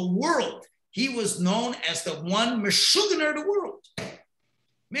in the world. He was known as the one Meshuggah of the world.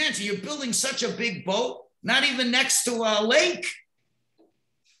 Man, so you're building such a big boat, not even next to a lake.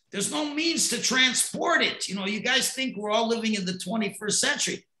 There's no means to transport it. You know, you guys think we're all living in the 21st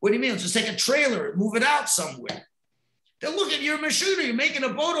century. What do you mean? Just take a trailer and move it out somewhere. Then look at your Meshuggah. You're making a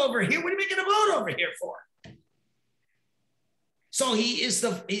boat over here. What are you making a boat over here for? So he's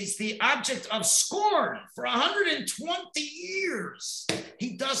the object of scorn for 120 years.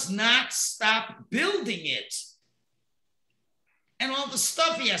 He does not stop building it. And all the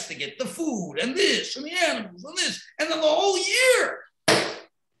stuff he has to get, the food and this and the animals and this, and then the whole year.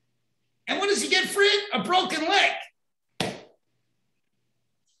 And what does he get for it? A broken leg.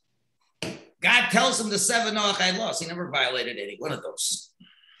 God tells him the 7 Noachide laws. He never violated any one of those.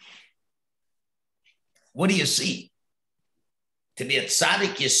 What do you see? To be a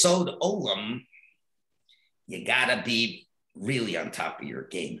tzaddik yesod olam, you gotta be really on top of your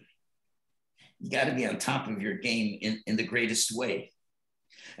game. You gotta be on top of your game in the greatest way.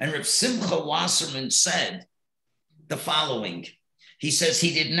 And Reb Simcha Wasserman said the following. He says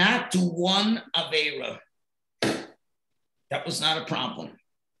he did not do one Aveira. That was not a problem.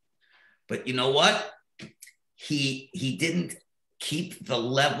 But you know what? He didn't keep the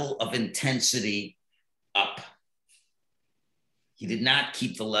level of intensity up. He did not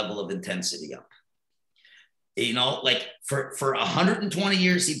keep the level of intensity up. You know, like for 120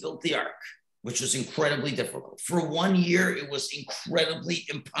 years, he built the ark, which was incredibly difficult. For 1 year, it was incredibly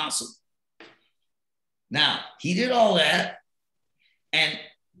impossible. Now, he did all that. And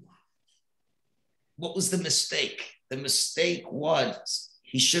what was the mistake? The mistake was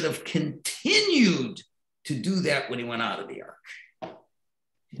he should have continued to do that when he went out of the ark.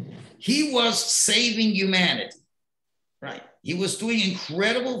 He was saving humanity, right? He was doing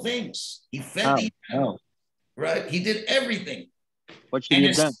incredible things. He fed the animals, right? He did everything. What should he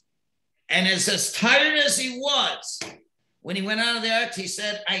have done? And as tired as he was, when he went out of the ark, he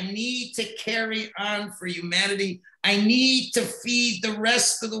said, I need to carry on for humanity. I need to feed the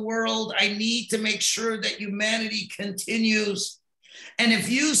rest of the world. I need to make sure that humanity continues. And if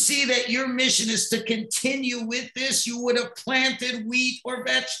you see that your mission is to continue with this, you would have planted wheat or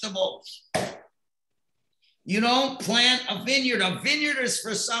vegetables. You don't plant a vineyard. A vineyard is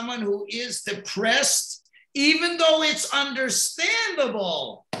for someone who is depressed, even though it's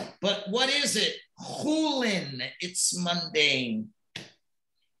understandable But what is it? Chulin. It's mundane.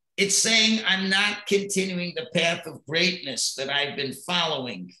 It's saying I'm not continuing the path of greatness that I've been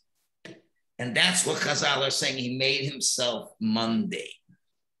following. And that's what Chazal are saying. He made himself mundane.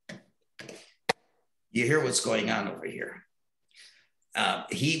 You hear what's going on over here.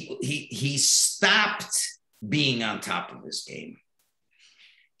 He stopped being on top of his game.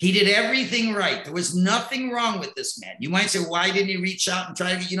 He did everything right. There was nothing wrong with this man. You might say, why didn't he reach out and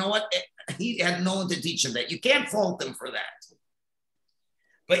try to get, you know what? He had no one to teach him that. You can't fault him for that.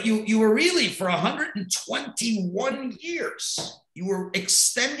 But you were really, for 121 years, you were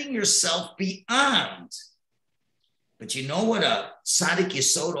extending yourself beyond. But you know what a Tzaddik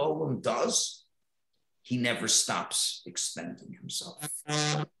Yesod Olam does? He never stops expending himself.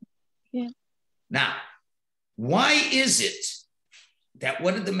 Yeah. Now, why is it that,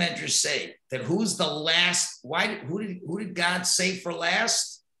 what did the Medrash say? That who's the last, who did God save for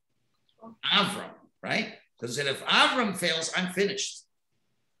last? Avram, right? Because if Avram fails, I'm finished.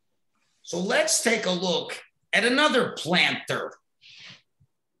 So let's take a look at another planter,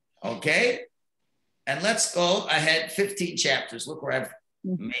 okay? And let's go ahead 15 chapters. Look where I've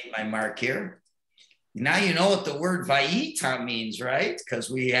made my mark here. Now you know what the word Vayita means, right? Because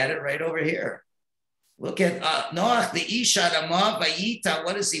we had it right over here. Look at Noach, the Isha Ramah, Vayita.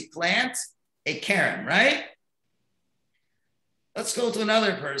 What does he plant? A Karen, right? Let's go to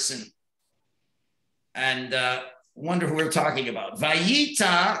another person and wonder who we're talking about.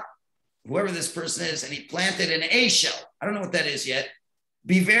 Vayita, whoever this person is, and he planted an Eshel. I don't know what that is yet.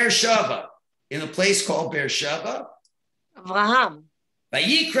 Be'er Shava, in a place called Beersheba. Abraham.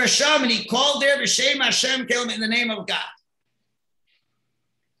 Vayikra Sham, and he called there B'Shem Hashem, in the name of God.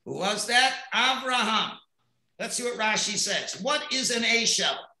 Who was that? Abraham. Let's see what Rashi says. What is an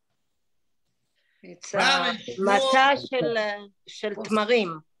Eshel? It's mata shel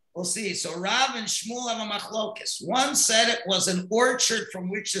tmarim. We'll see. So Rav and Shmuel have a Michalowicz. One said it was an orchard from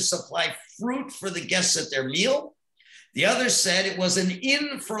which to supply fruit for the guests at their meal. The other said it was an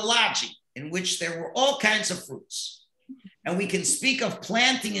inn for lodging in which there were all kinds of fruits. And we can speak of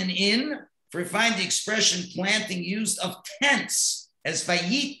planting an inn, for we find the expression planting used of tents as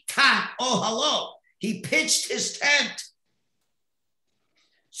Vayita, oh hello. He pitched his tent.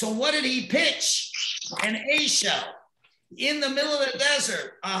 So what did he pitch? An Eshel. In the middle of the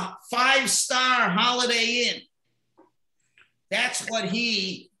desert, a 5-star Holiday Inn. That's what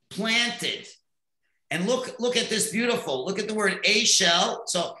he planted. And look at this beautiful, look at the word Eshel.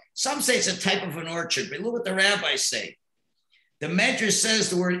 So some say it's a type of an orchard, but look what the rabbis say. The Medrash says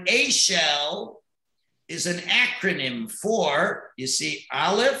the word Eshel is an acronym for, you see,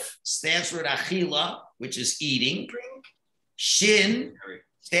 Aleph stands for Achila, which is eating. Shin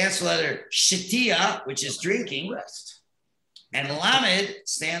stands for letter Shitia, which is drinking. And Lamed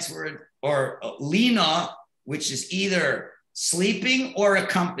stands for, or Lina, which is either sleeping or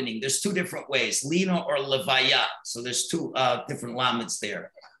accompanying. There's two different ways, Lina or Levaya. So there's two different Lameds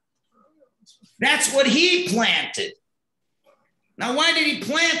there. That's what he planted. Now, why did he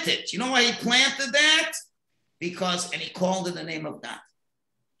plant it? You know why he planted that? Because, and he called in the name of God.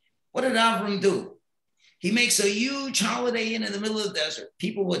 What did Avram do? He makes a huge Holiday Inn in the middle of the desert.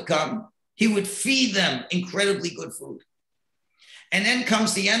 People would come. He would feed them incredibly good food. And then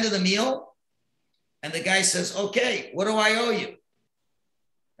comes the end of the meal, and the guy says, okay, what do I owe you?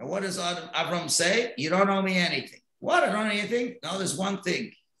 And what does Avram say? You don't owe me anything. What? I don't owe anything? No, there's one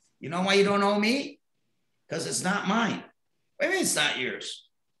thing. You know why you don't owe me? Because it's not mine. What do you mean it's not yours?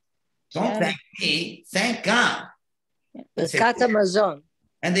 Don't thank me. Thank God. And they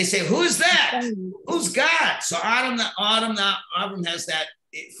say, who's that? Who's God? So Avram has that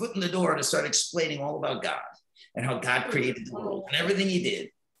foot in the door to start explaining all about God and how God created the world and everything he did.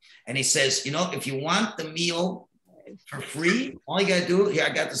 And he says, you know, if you want the meal for free, all you got to do, here, I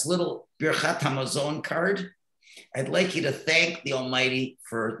got this little Birchat Hamazon card. I'd like you to thank the Almighty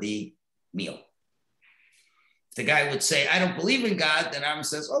for the meal. If the guy would say, I don't believe in God, then Avram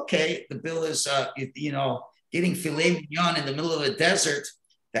says, okay, the bill is, getting filet mignon in the middle of a desert,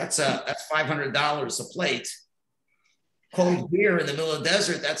 that's $500 a plate. Cold beer in the middle of the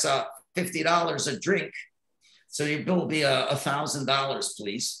desert, that's $50 a drink. So your bill will be $1,000,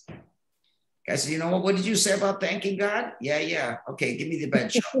 please. Guy said, you know what did you say about thanking God? Yeah. Okay, give me the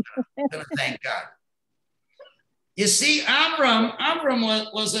bench. I'm gonna thank God. You see, Avram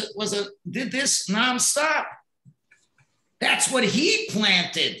did this nonstop. That's what he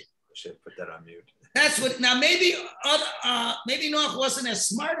planted. I should put that on mute. That's what, now maybe Noach wasn't as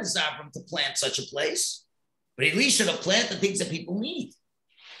smart as Avram to plant such a place, but at least should have planted the things that people need.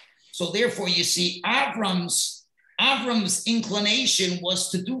 So therefore, you see, Avram's Avram's inclination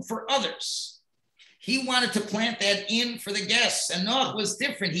was to do for others. He wanted to plant that in for the guests, and Noach was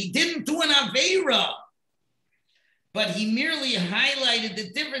different. He didn't do an Aveira, but he merely highlighted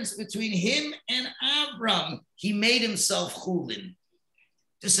the difference between him and Avram. He made himself chulin.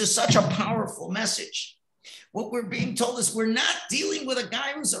 This is such a powerful message. What we're being told is we're not dealing with a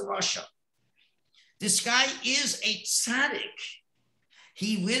guy who's a Rasha. This guy is a tzaddik.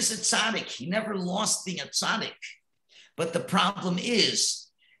 He is a tzaddik. He never lost being a tzaddik. But the problem is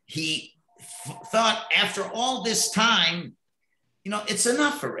he thought after all this time, it's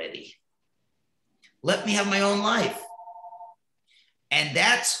enough already. Let me have my own life. And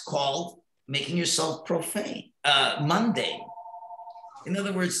that's called making yourself profane, mundane. In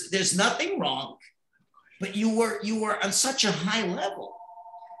other words, there's nothing wrong, but you were on such a high level.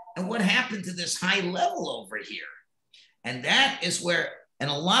 And what happened to this high level over here? And that is where, and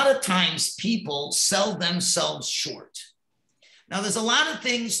a lot of times people sell themselves short. Now, there's a lot of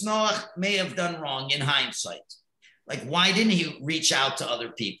things Noach may have done wrong in hindsight. Like, why didn't he reach out to other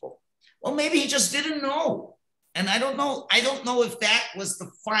people? Well, maybe he just didn't know. And I don't know if that was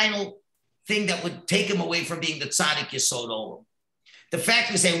the final thing that would take him away from being the tzaddik yesod olam. The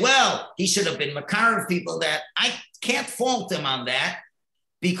fact is, say, well, he should have been makar of people. That I can't fault him on that,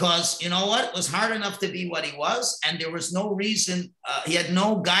 because you know what? It was hard enough to be what he was, and there was no reason, he had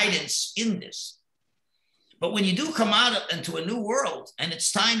no guidance in this. But when you do come out into a new world and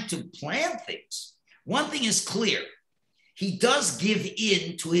it's time to plan things, one thing is clear. He does give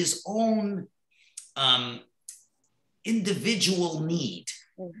in to his own individual need.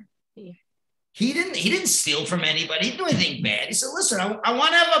 He didn't steal from anybody. He didn't do anything bad. He said, listen, I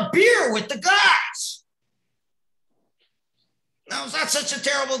want to have a beer with the guys. Now, is that such a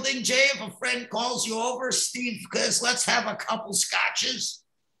terrible thing, Jay, if a friend calls you over, Steve, because let's have a couple scotches?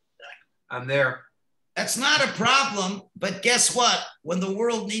 I'm there. That's not a problem, but guess what? When the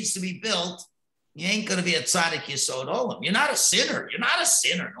world needs to be built, you ain't going to be a tzaddik yesod olam. You're not a sinner. You're not a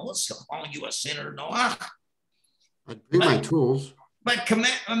sinner. No one's calling you a sinner, Noach. I bring my tools. But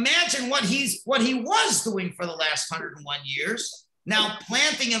imagine what he was doing for the last 101 years. Now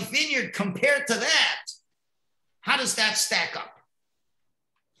planting a vineyard compared to that, how does that stack up?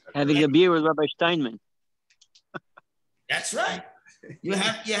 Having a beer with Rabbi Steinman. That's right. You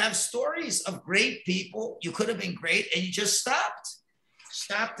have stories of great people. You could have been great, and you just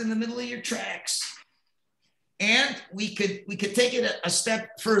stopped in the middle of your tracks. And we could take it a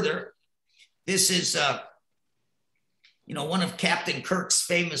step further. This is one of Captain Kirk's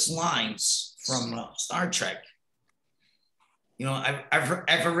famous lines from Star Trek.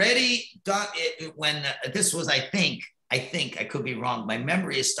 I've already done it when this was, I think I could be wrong. My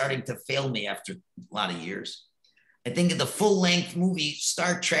memory is starting to fail me after a lot of years. I think in the full-length movie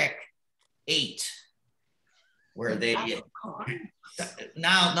Star Trek 8, where they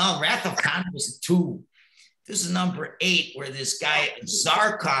now Wrath of Khan was 2. This is number 8, where this guy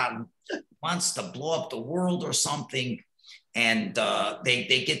Zarkon wants to blow up the world or something, and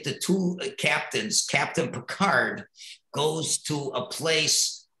they get the two captains. Captain Picard goes to a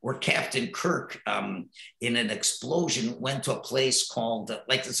place where Captain Kirk, in an explosion, went to a place called,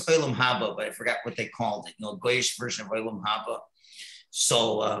 like it's Olam Haba, but I forgot what they called it, Goyish version of Olam Haba.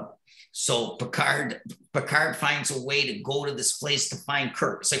 So Picard finds a way to go to this place to find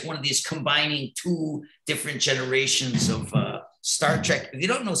Kirk. It's like one of these combining two different generations of Star Trek. If you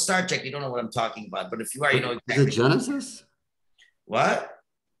don't know Star Trek, you don't know what I'm talking about. But if you are, you know exactly. Is it Genesis? What?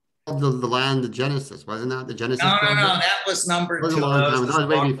 The land, the Genesis, wasn't that the Genesis? No, that was number 2. That was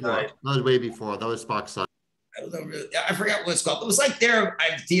way before. That was way before. That was Spock's son. I forgot what it's called. It was like their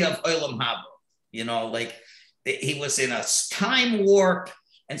idea of Olam Haba. Like he was in a time warp,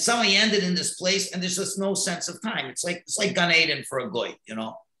 and somehow he ended in this place, and there's just no sense of time. It's like Gan Eden for a goy,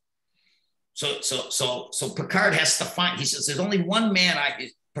 So Picard has to find. He says, "There's only one man."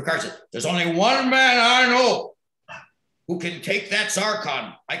 Picard says, "There's only one man I know who can take that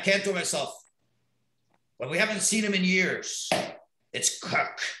Zarkon. I can't do it myself. But we haven't seen him in years. It's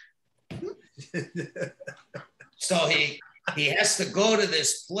Kirk." So he has to go to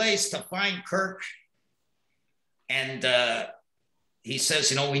this place to find Kirk. And he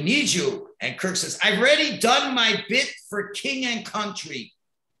says, we need you. And Kirk says, "I've already done my bit for king and country."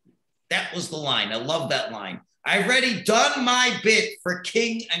 That was the line. I love that line. "I've already done my bit for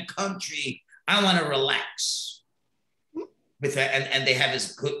king and country. I want to relax." With that, and they have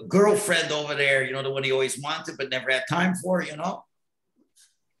his girlfriend over there, the one he always wanted but never had time for,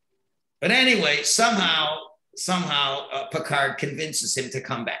 But anyway, somehow Picard convinces him to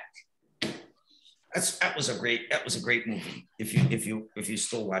come back. That was a great movie. If you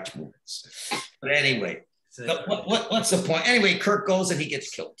still watch movies, but anyway, What's the point? Anyway, Kirk goes and he gets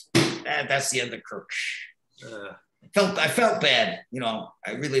killed. That's the end of Kirk. I felt bad.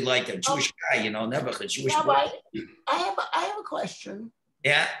 I really like a Jewish guy. Never a Jewish boy. I have a question.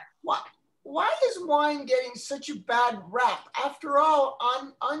 Yeah. Why is wine getting such a bad rap? After all,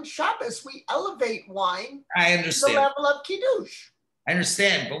 on Shabbos we elevate wine. I understand. To the level of kiddush. I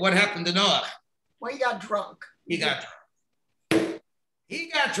understand, but what happened to Noach? Well, he got drunk. He got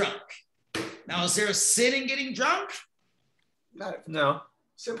drunk. Now, is there a sin in getting drunk? No.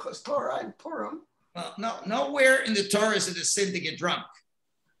 Simchas Torah and Purim. Well, no, nowhere in the Torah is it a sin to get drunk.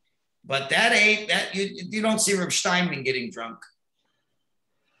 But that ain't that you don't see Reb Steinman getting drunk,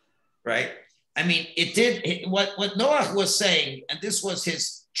 right? I mean, what Noach was saying, and this was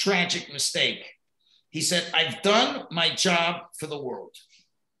his tragic mistake. He said, "I've done my job for the world.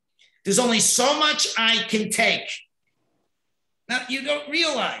 There's only so much I can take." Now, you don't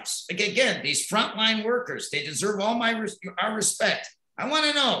realize, again, these frontline workers, they deserve all our respect. I want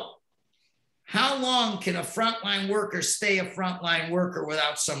to know, how long can a frontline worker stay a frontline worker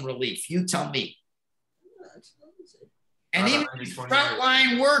without some relief? You tell me. And even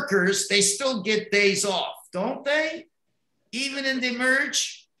frontline workers, they still get days off, don't they? Even in the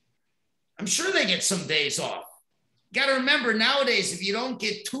merge, I'm sure they get some days off. You got to remember, nowadays, if you don't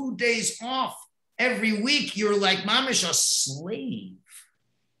get 2 days off every week, you're like mamish a slave.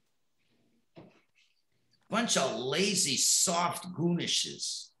 Bunch of lazy, soft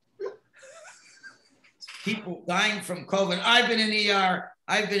goonishes. People dying from COVID. I've been in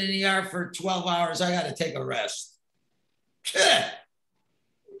ER for 12 hours. I got to take a rest.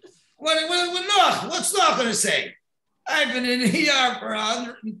 What's Noach going to say? I've been in ER for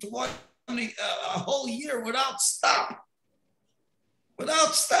 120, a whole year without stop.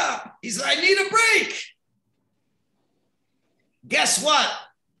 Without stop. He said, I need a break. Guess what?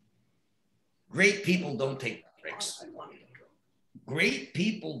 Great people don't take breaks. Great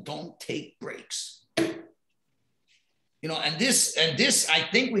people don't take breaks. And this, I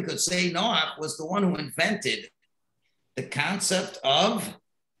think we could say Noach was the one who invented the concept of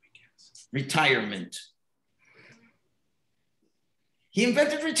retirement. He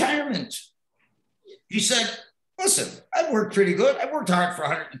invented retirement. He said, listen, I've worked pretty good. I worked hard for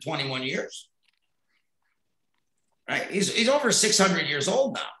 121 years. Right? He's over 600 years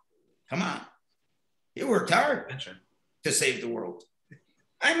old now. Come on. He worked hard to save the world.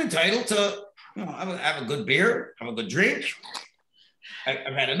 I'm entitled to have a good beer, have a good drink.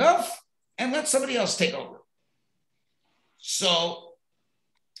 I've had enough, and let somebody else take over. So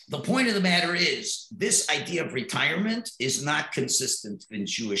the point of the matter is, this idea of retirement is not consistent in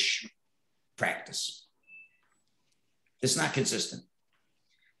Jewish practice. It's not consistent.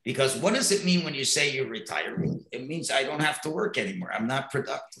 Because what does it mean when you say you're retiring? It means I don't have to work anymore. I'm not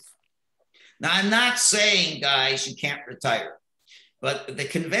productive. Now, I'm not saying, guys, you can't retire. But the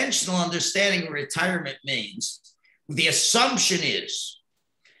conventional understanding of retirement means the assumption is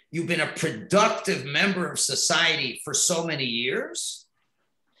you've been a productive member of society for so many years.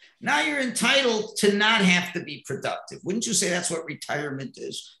 Now you're entitled to not have to be productive. Wouldn't you say that's what retirement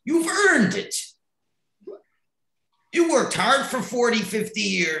is? You've earned it. You worked hard for 40, 50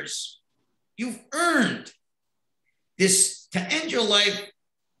 years. You've earned this to end your life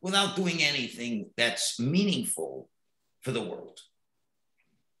without doing anything that's meaningful for the world.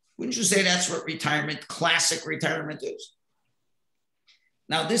 Wouldn't you say that's what retirement, classic retirement is?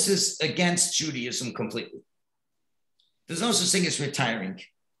 Now, this is against Judaism completely. There's no such thing as retiring,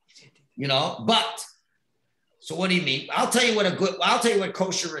 but so what do you mean? I'll tell you what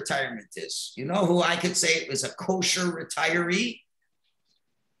kosher retirement is. You know who I could say it was a kosher retiree?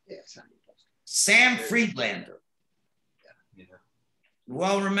 Yes. Sam Friedlander. Yeah. You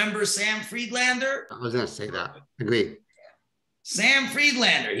all remember Sam Friedlander? I was going to say that. Agree. Sam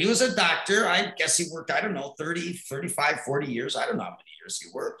Friedlander, he was a doctor. I guess he worked, 30, 35, 40 years. I don't know how many years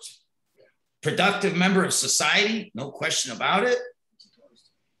he worked. Productive member of society, no question about it.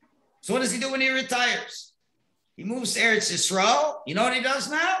 So what does he do when he retires? He moves to Eretz Yisrael. You know what he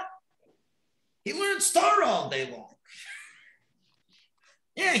does now? He learns Torah all day long.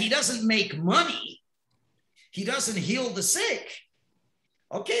 Yeah, he doesn't make money. He doesn't heal the sick.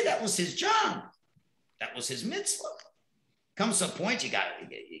 Okay, that was his job. That was his mitzvah. Comes to a point, you got to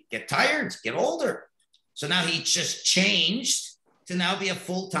get tired, get older. So now he just changed to now be a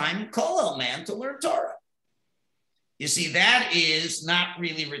full-time kollel man to learn Torah. You see, that is not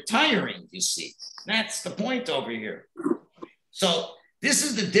really retiring, you see. That's the point over here. So this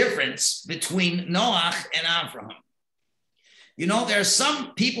is the difference between Noach and Avraham. There are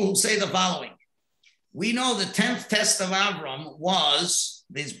some people who say the following. We know the 10th test of Avram was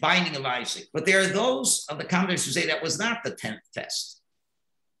this binding of Isaac. But there are those of the commentators who say that was not the 10th test.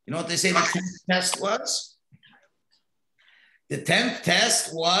 You know what they say the 10th test was? The 10th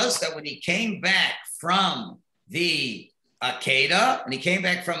test was that when he came back from the Akedah,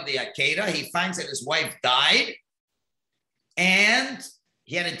 he finds that his wife died, and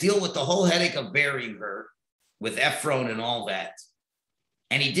he had to deal with the whole headache of burying her with Ephron and all that.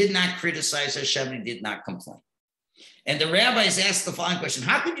 And he did not criticize Hashem, he did not complain. And the rabbis asked the following question: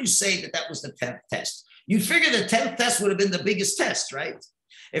 how could you say that that was the 10th test? You'd figure the 10th test would have been the biggest test, right?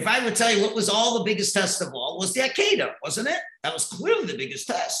 If I would tell you what was all the biggest test of all, was the Akedah, wasn't it? That was clearly the biggest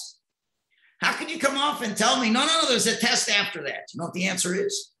test. How can you come off and tell me, no, there's a test after that? You know what the answer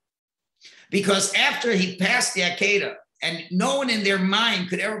is? Because after he passed the Akedah, and no one in their mind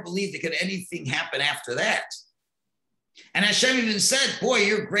could ever believe that could anything happen after that. And Hashem even said, boy,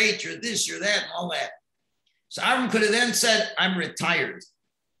 you're great, you're this, you're that, and all that. So Avram could have then said, I'm retired.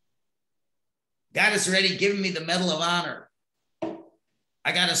 God has already given me the Medal of Honor.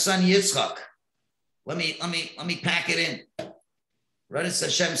 I got a son, Yitzchak. Let me pack it in. What does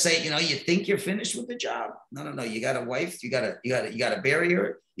Hashem say? You think you're finished with the job? No. You got a wife. You got to bury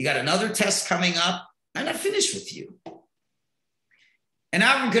her. You got another test coming up. I'm not finished with you. And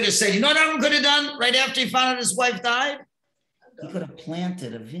Avram could have said, you know what Avram could have done right after he found out his wife died? He could have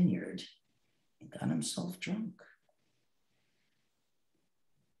planted a vineyard and got himself drunk.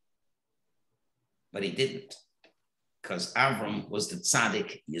 But he didn't, because Avram was the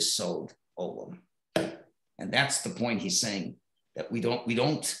tzaddik yesod olam. And that's the point he's saying, that we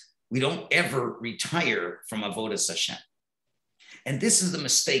don't ever retire from avodas Hashem. And this is the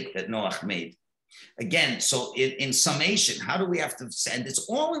mistake that Noach made. Again, so in summation, how do we have to send? It's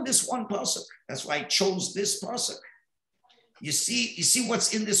all in this one pasuk. That's why I chose this pasuk. You see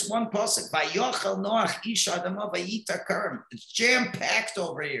what's in this one pasuk. Vayochel Noach ish adama vayita karam. It's jam-packed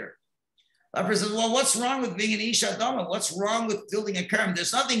over here. The person says, well, what's wrong with being an ish adama? What's wrong with building a karam?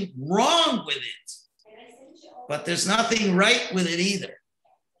 There's nothing wrong with it. But there's nothing right with it either.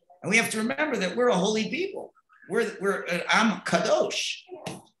 And we have to remember that we're a holy people. We're Am Kadosh.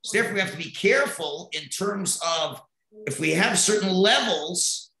 So therefore, we have to be careful in terms of if we have certain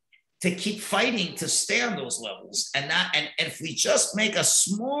levels to keep fighting to stay on those levels, and if we just make a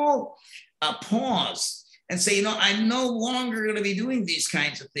small pause and say, I'm no longer going to be doing these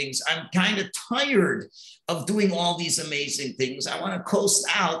kinds of things. I'm kind of tired of doing all these amazing things. I want to coast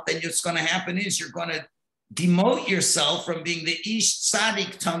out. Then what's going to happen is you're going to demote yourself from being the Ish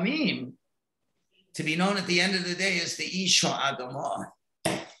Tzadik Tamim to be known at the end of the day as the Ish Ha'adamah.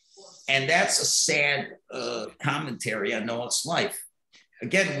 And that's a sad commentary on Noah's life.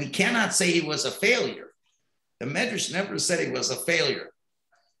 Again, we cannot say he was a failure. The Medrash never said he was a failure.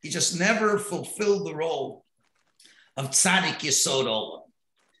 He just never fulfilled the role of Tzadik Yesod Olam.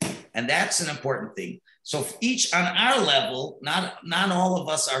 And that's an important thing. So each on our level, not all of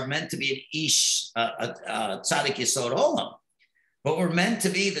us are meant to be an Ish Tzadik Yesod Olam, but we're meant to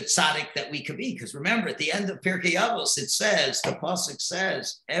be the tzaddik that we could be. Because remember, at the end of Pirkei Avos, it says, the Pasuk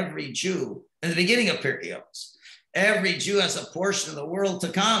says, every Jew, in the beginning of Pirkei Avos, every Jew has a portion of the world to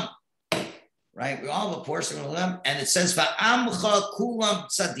come. Right? We all have a portion of them. And it says, Va'amcha kulam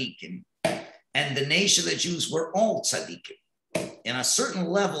tzaddikim. And the nation of the Jews were all tzaddikim. In a certain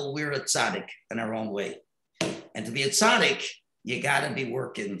level, we're a tzaddik in our own way. And to be a tzaddik, you got to be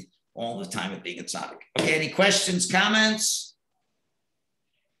working all the time at being a tzaddik. Okay, any questions, comments?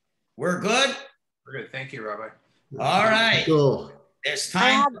 We're good? We're good. Thank you, Rabbi. All right. Cool. There's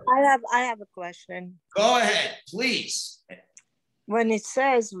time. I have a question. Go ahead, please. When it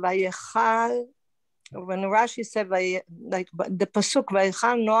says Vayechal, when Rashi said like the Pasuk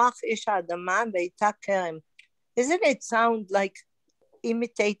Vayechal Noach ish adama veita kerem, doesn't it sound like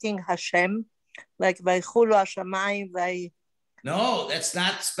imitating Hashem, like Vaychulu Hashamayim Vay? No, that's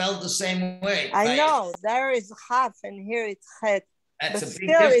not spelled the same way. I know there is half and here it's het. That's but a big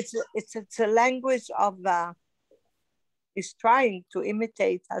still, difference. it's a language of is trying to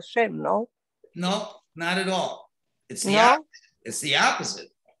imitate Hashem. No, not at all. It's the No? opposite. It's the opposite.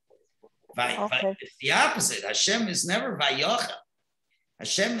 Okay. It's the opposite. Hashem is never vayocha.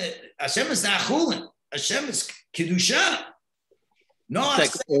 Hashem is not chulin. Hashem is kedusha.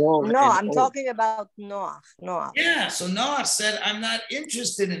 I'm talking about Noach. Yeah, so Noach said, I'm not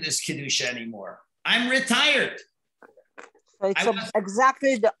interested in this kedusha anymore. I'm retired. So it's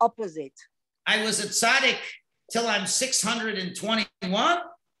exactly the opposite. I was a tzaddik till I'm 621.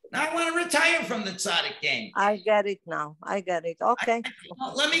 Now I want to retire from the tzaddik game. I get it now. I get it. Okay.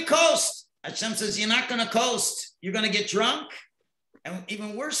 Let me coast. Hashem says, you're not going to coast. You're going to get drunk. And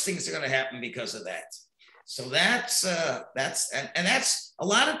even worse things are going to happen because of that. So that's and that's a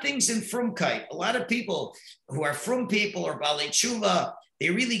lot of things in Frumkeit. A lot of people who are Frum people or Bali Tshuva, they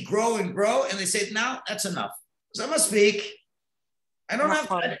really grow and grow, and they say, "No, that's enough. So I'm gonna speak. I don't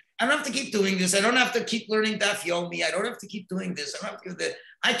have to keep doing this. I don't have to keep learning Daf Yomi. I don't have to keep doing this. I don't have to do that.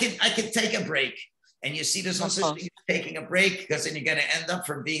 I can take a break." And you see, there's no such thing as taking a break, because then you're going to end up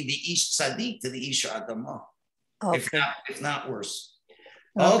from being the Ish Tzaddik to the Ish Adamah. Okay. If not worse.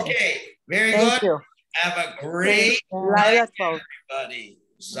 Okay. Very Thank good. You. Have a great night, everybody.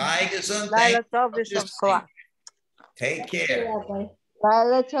 Sei gesund. Take care.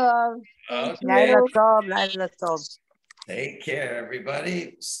 Laila Tov. Okay. Laila Tov. Take care,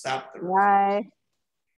 everybody. Stop the. Bye.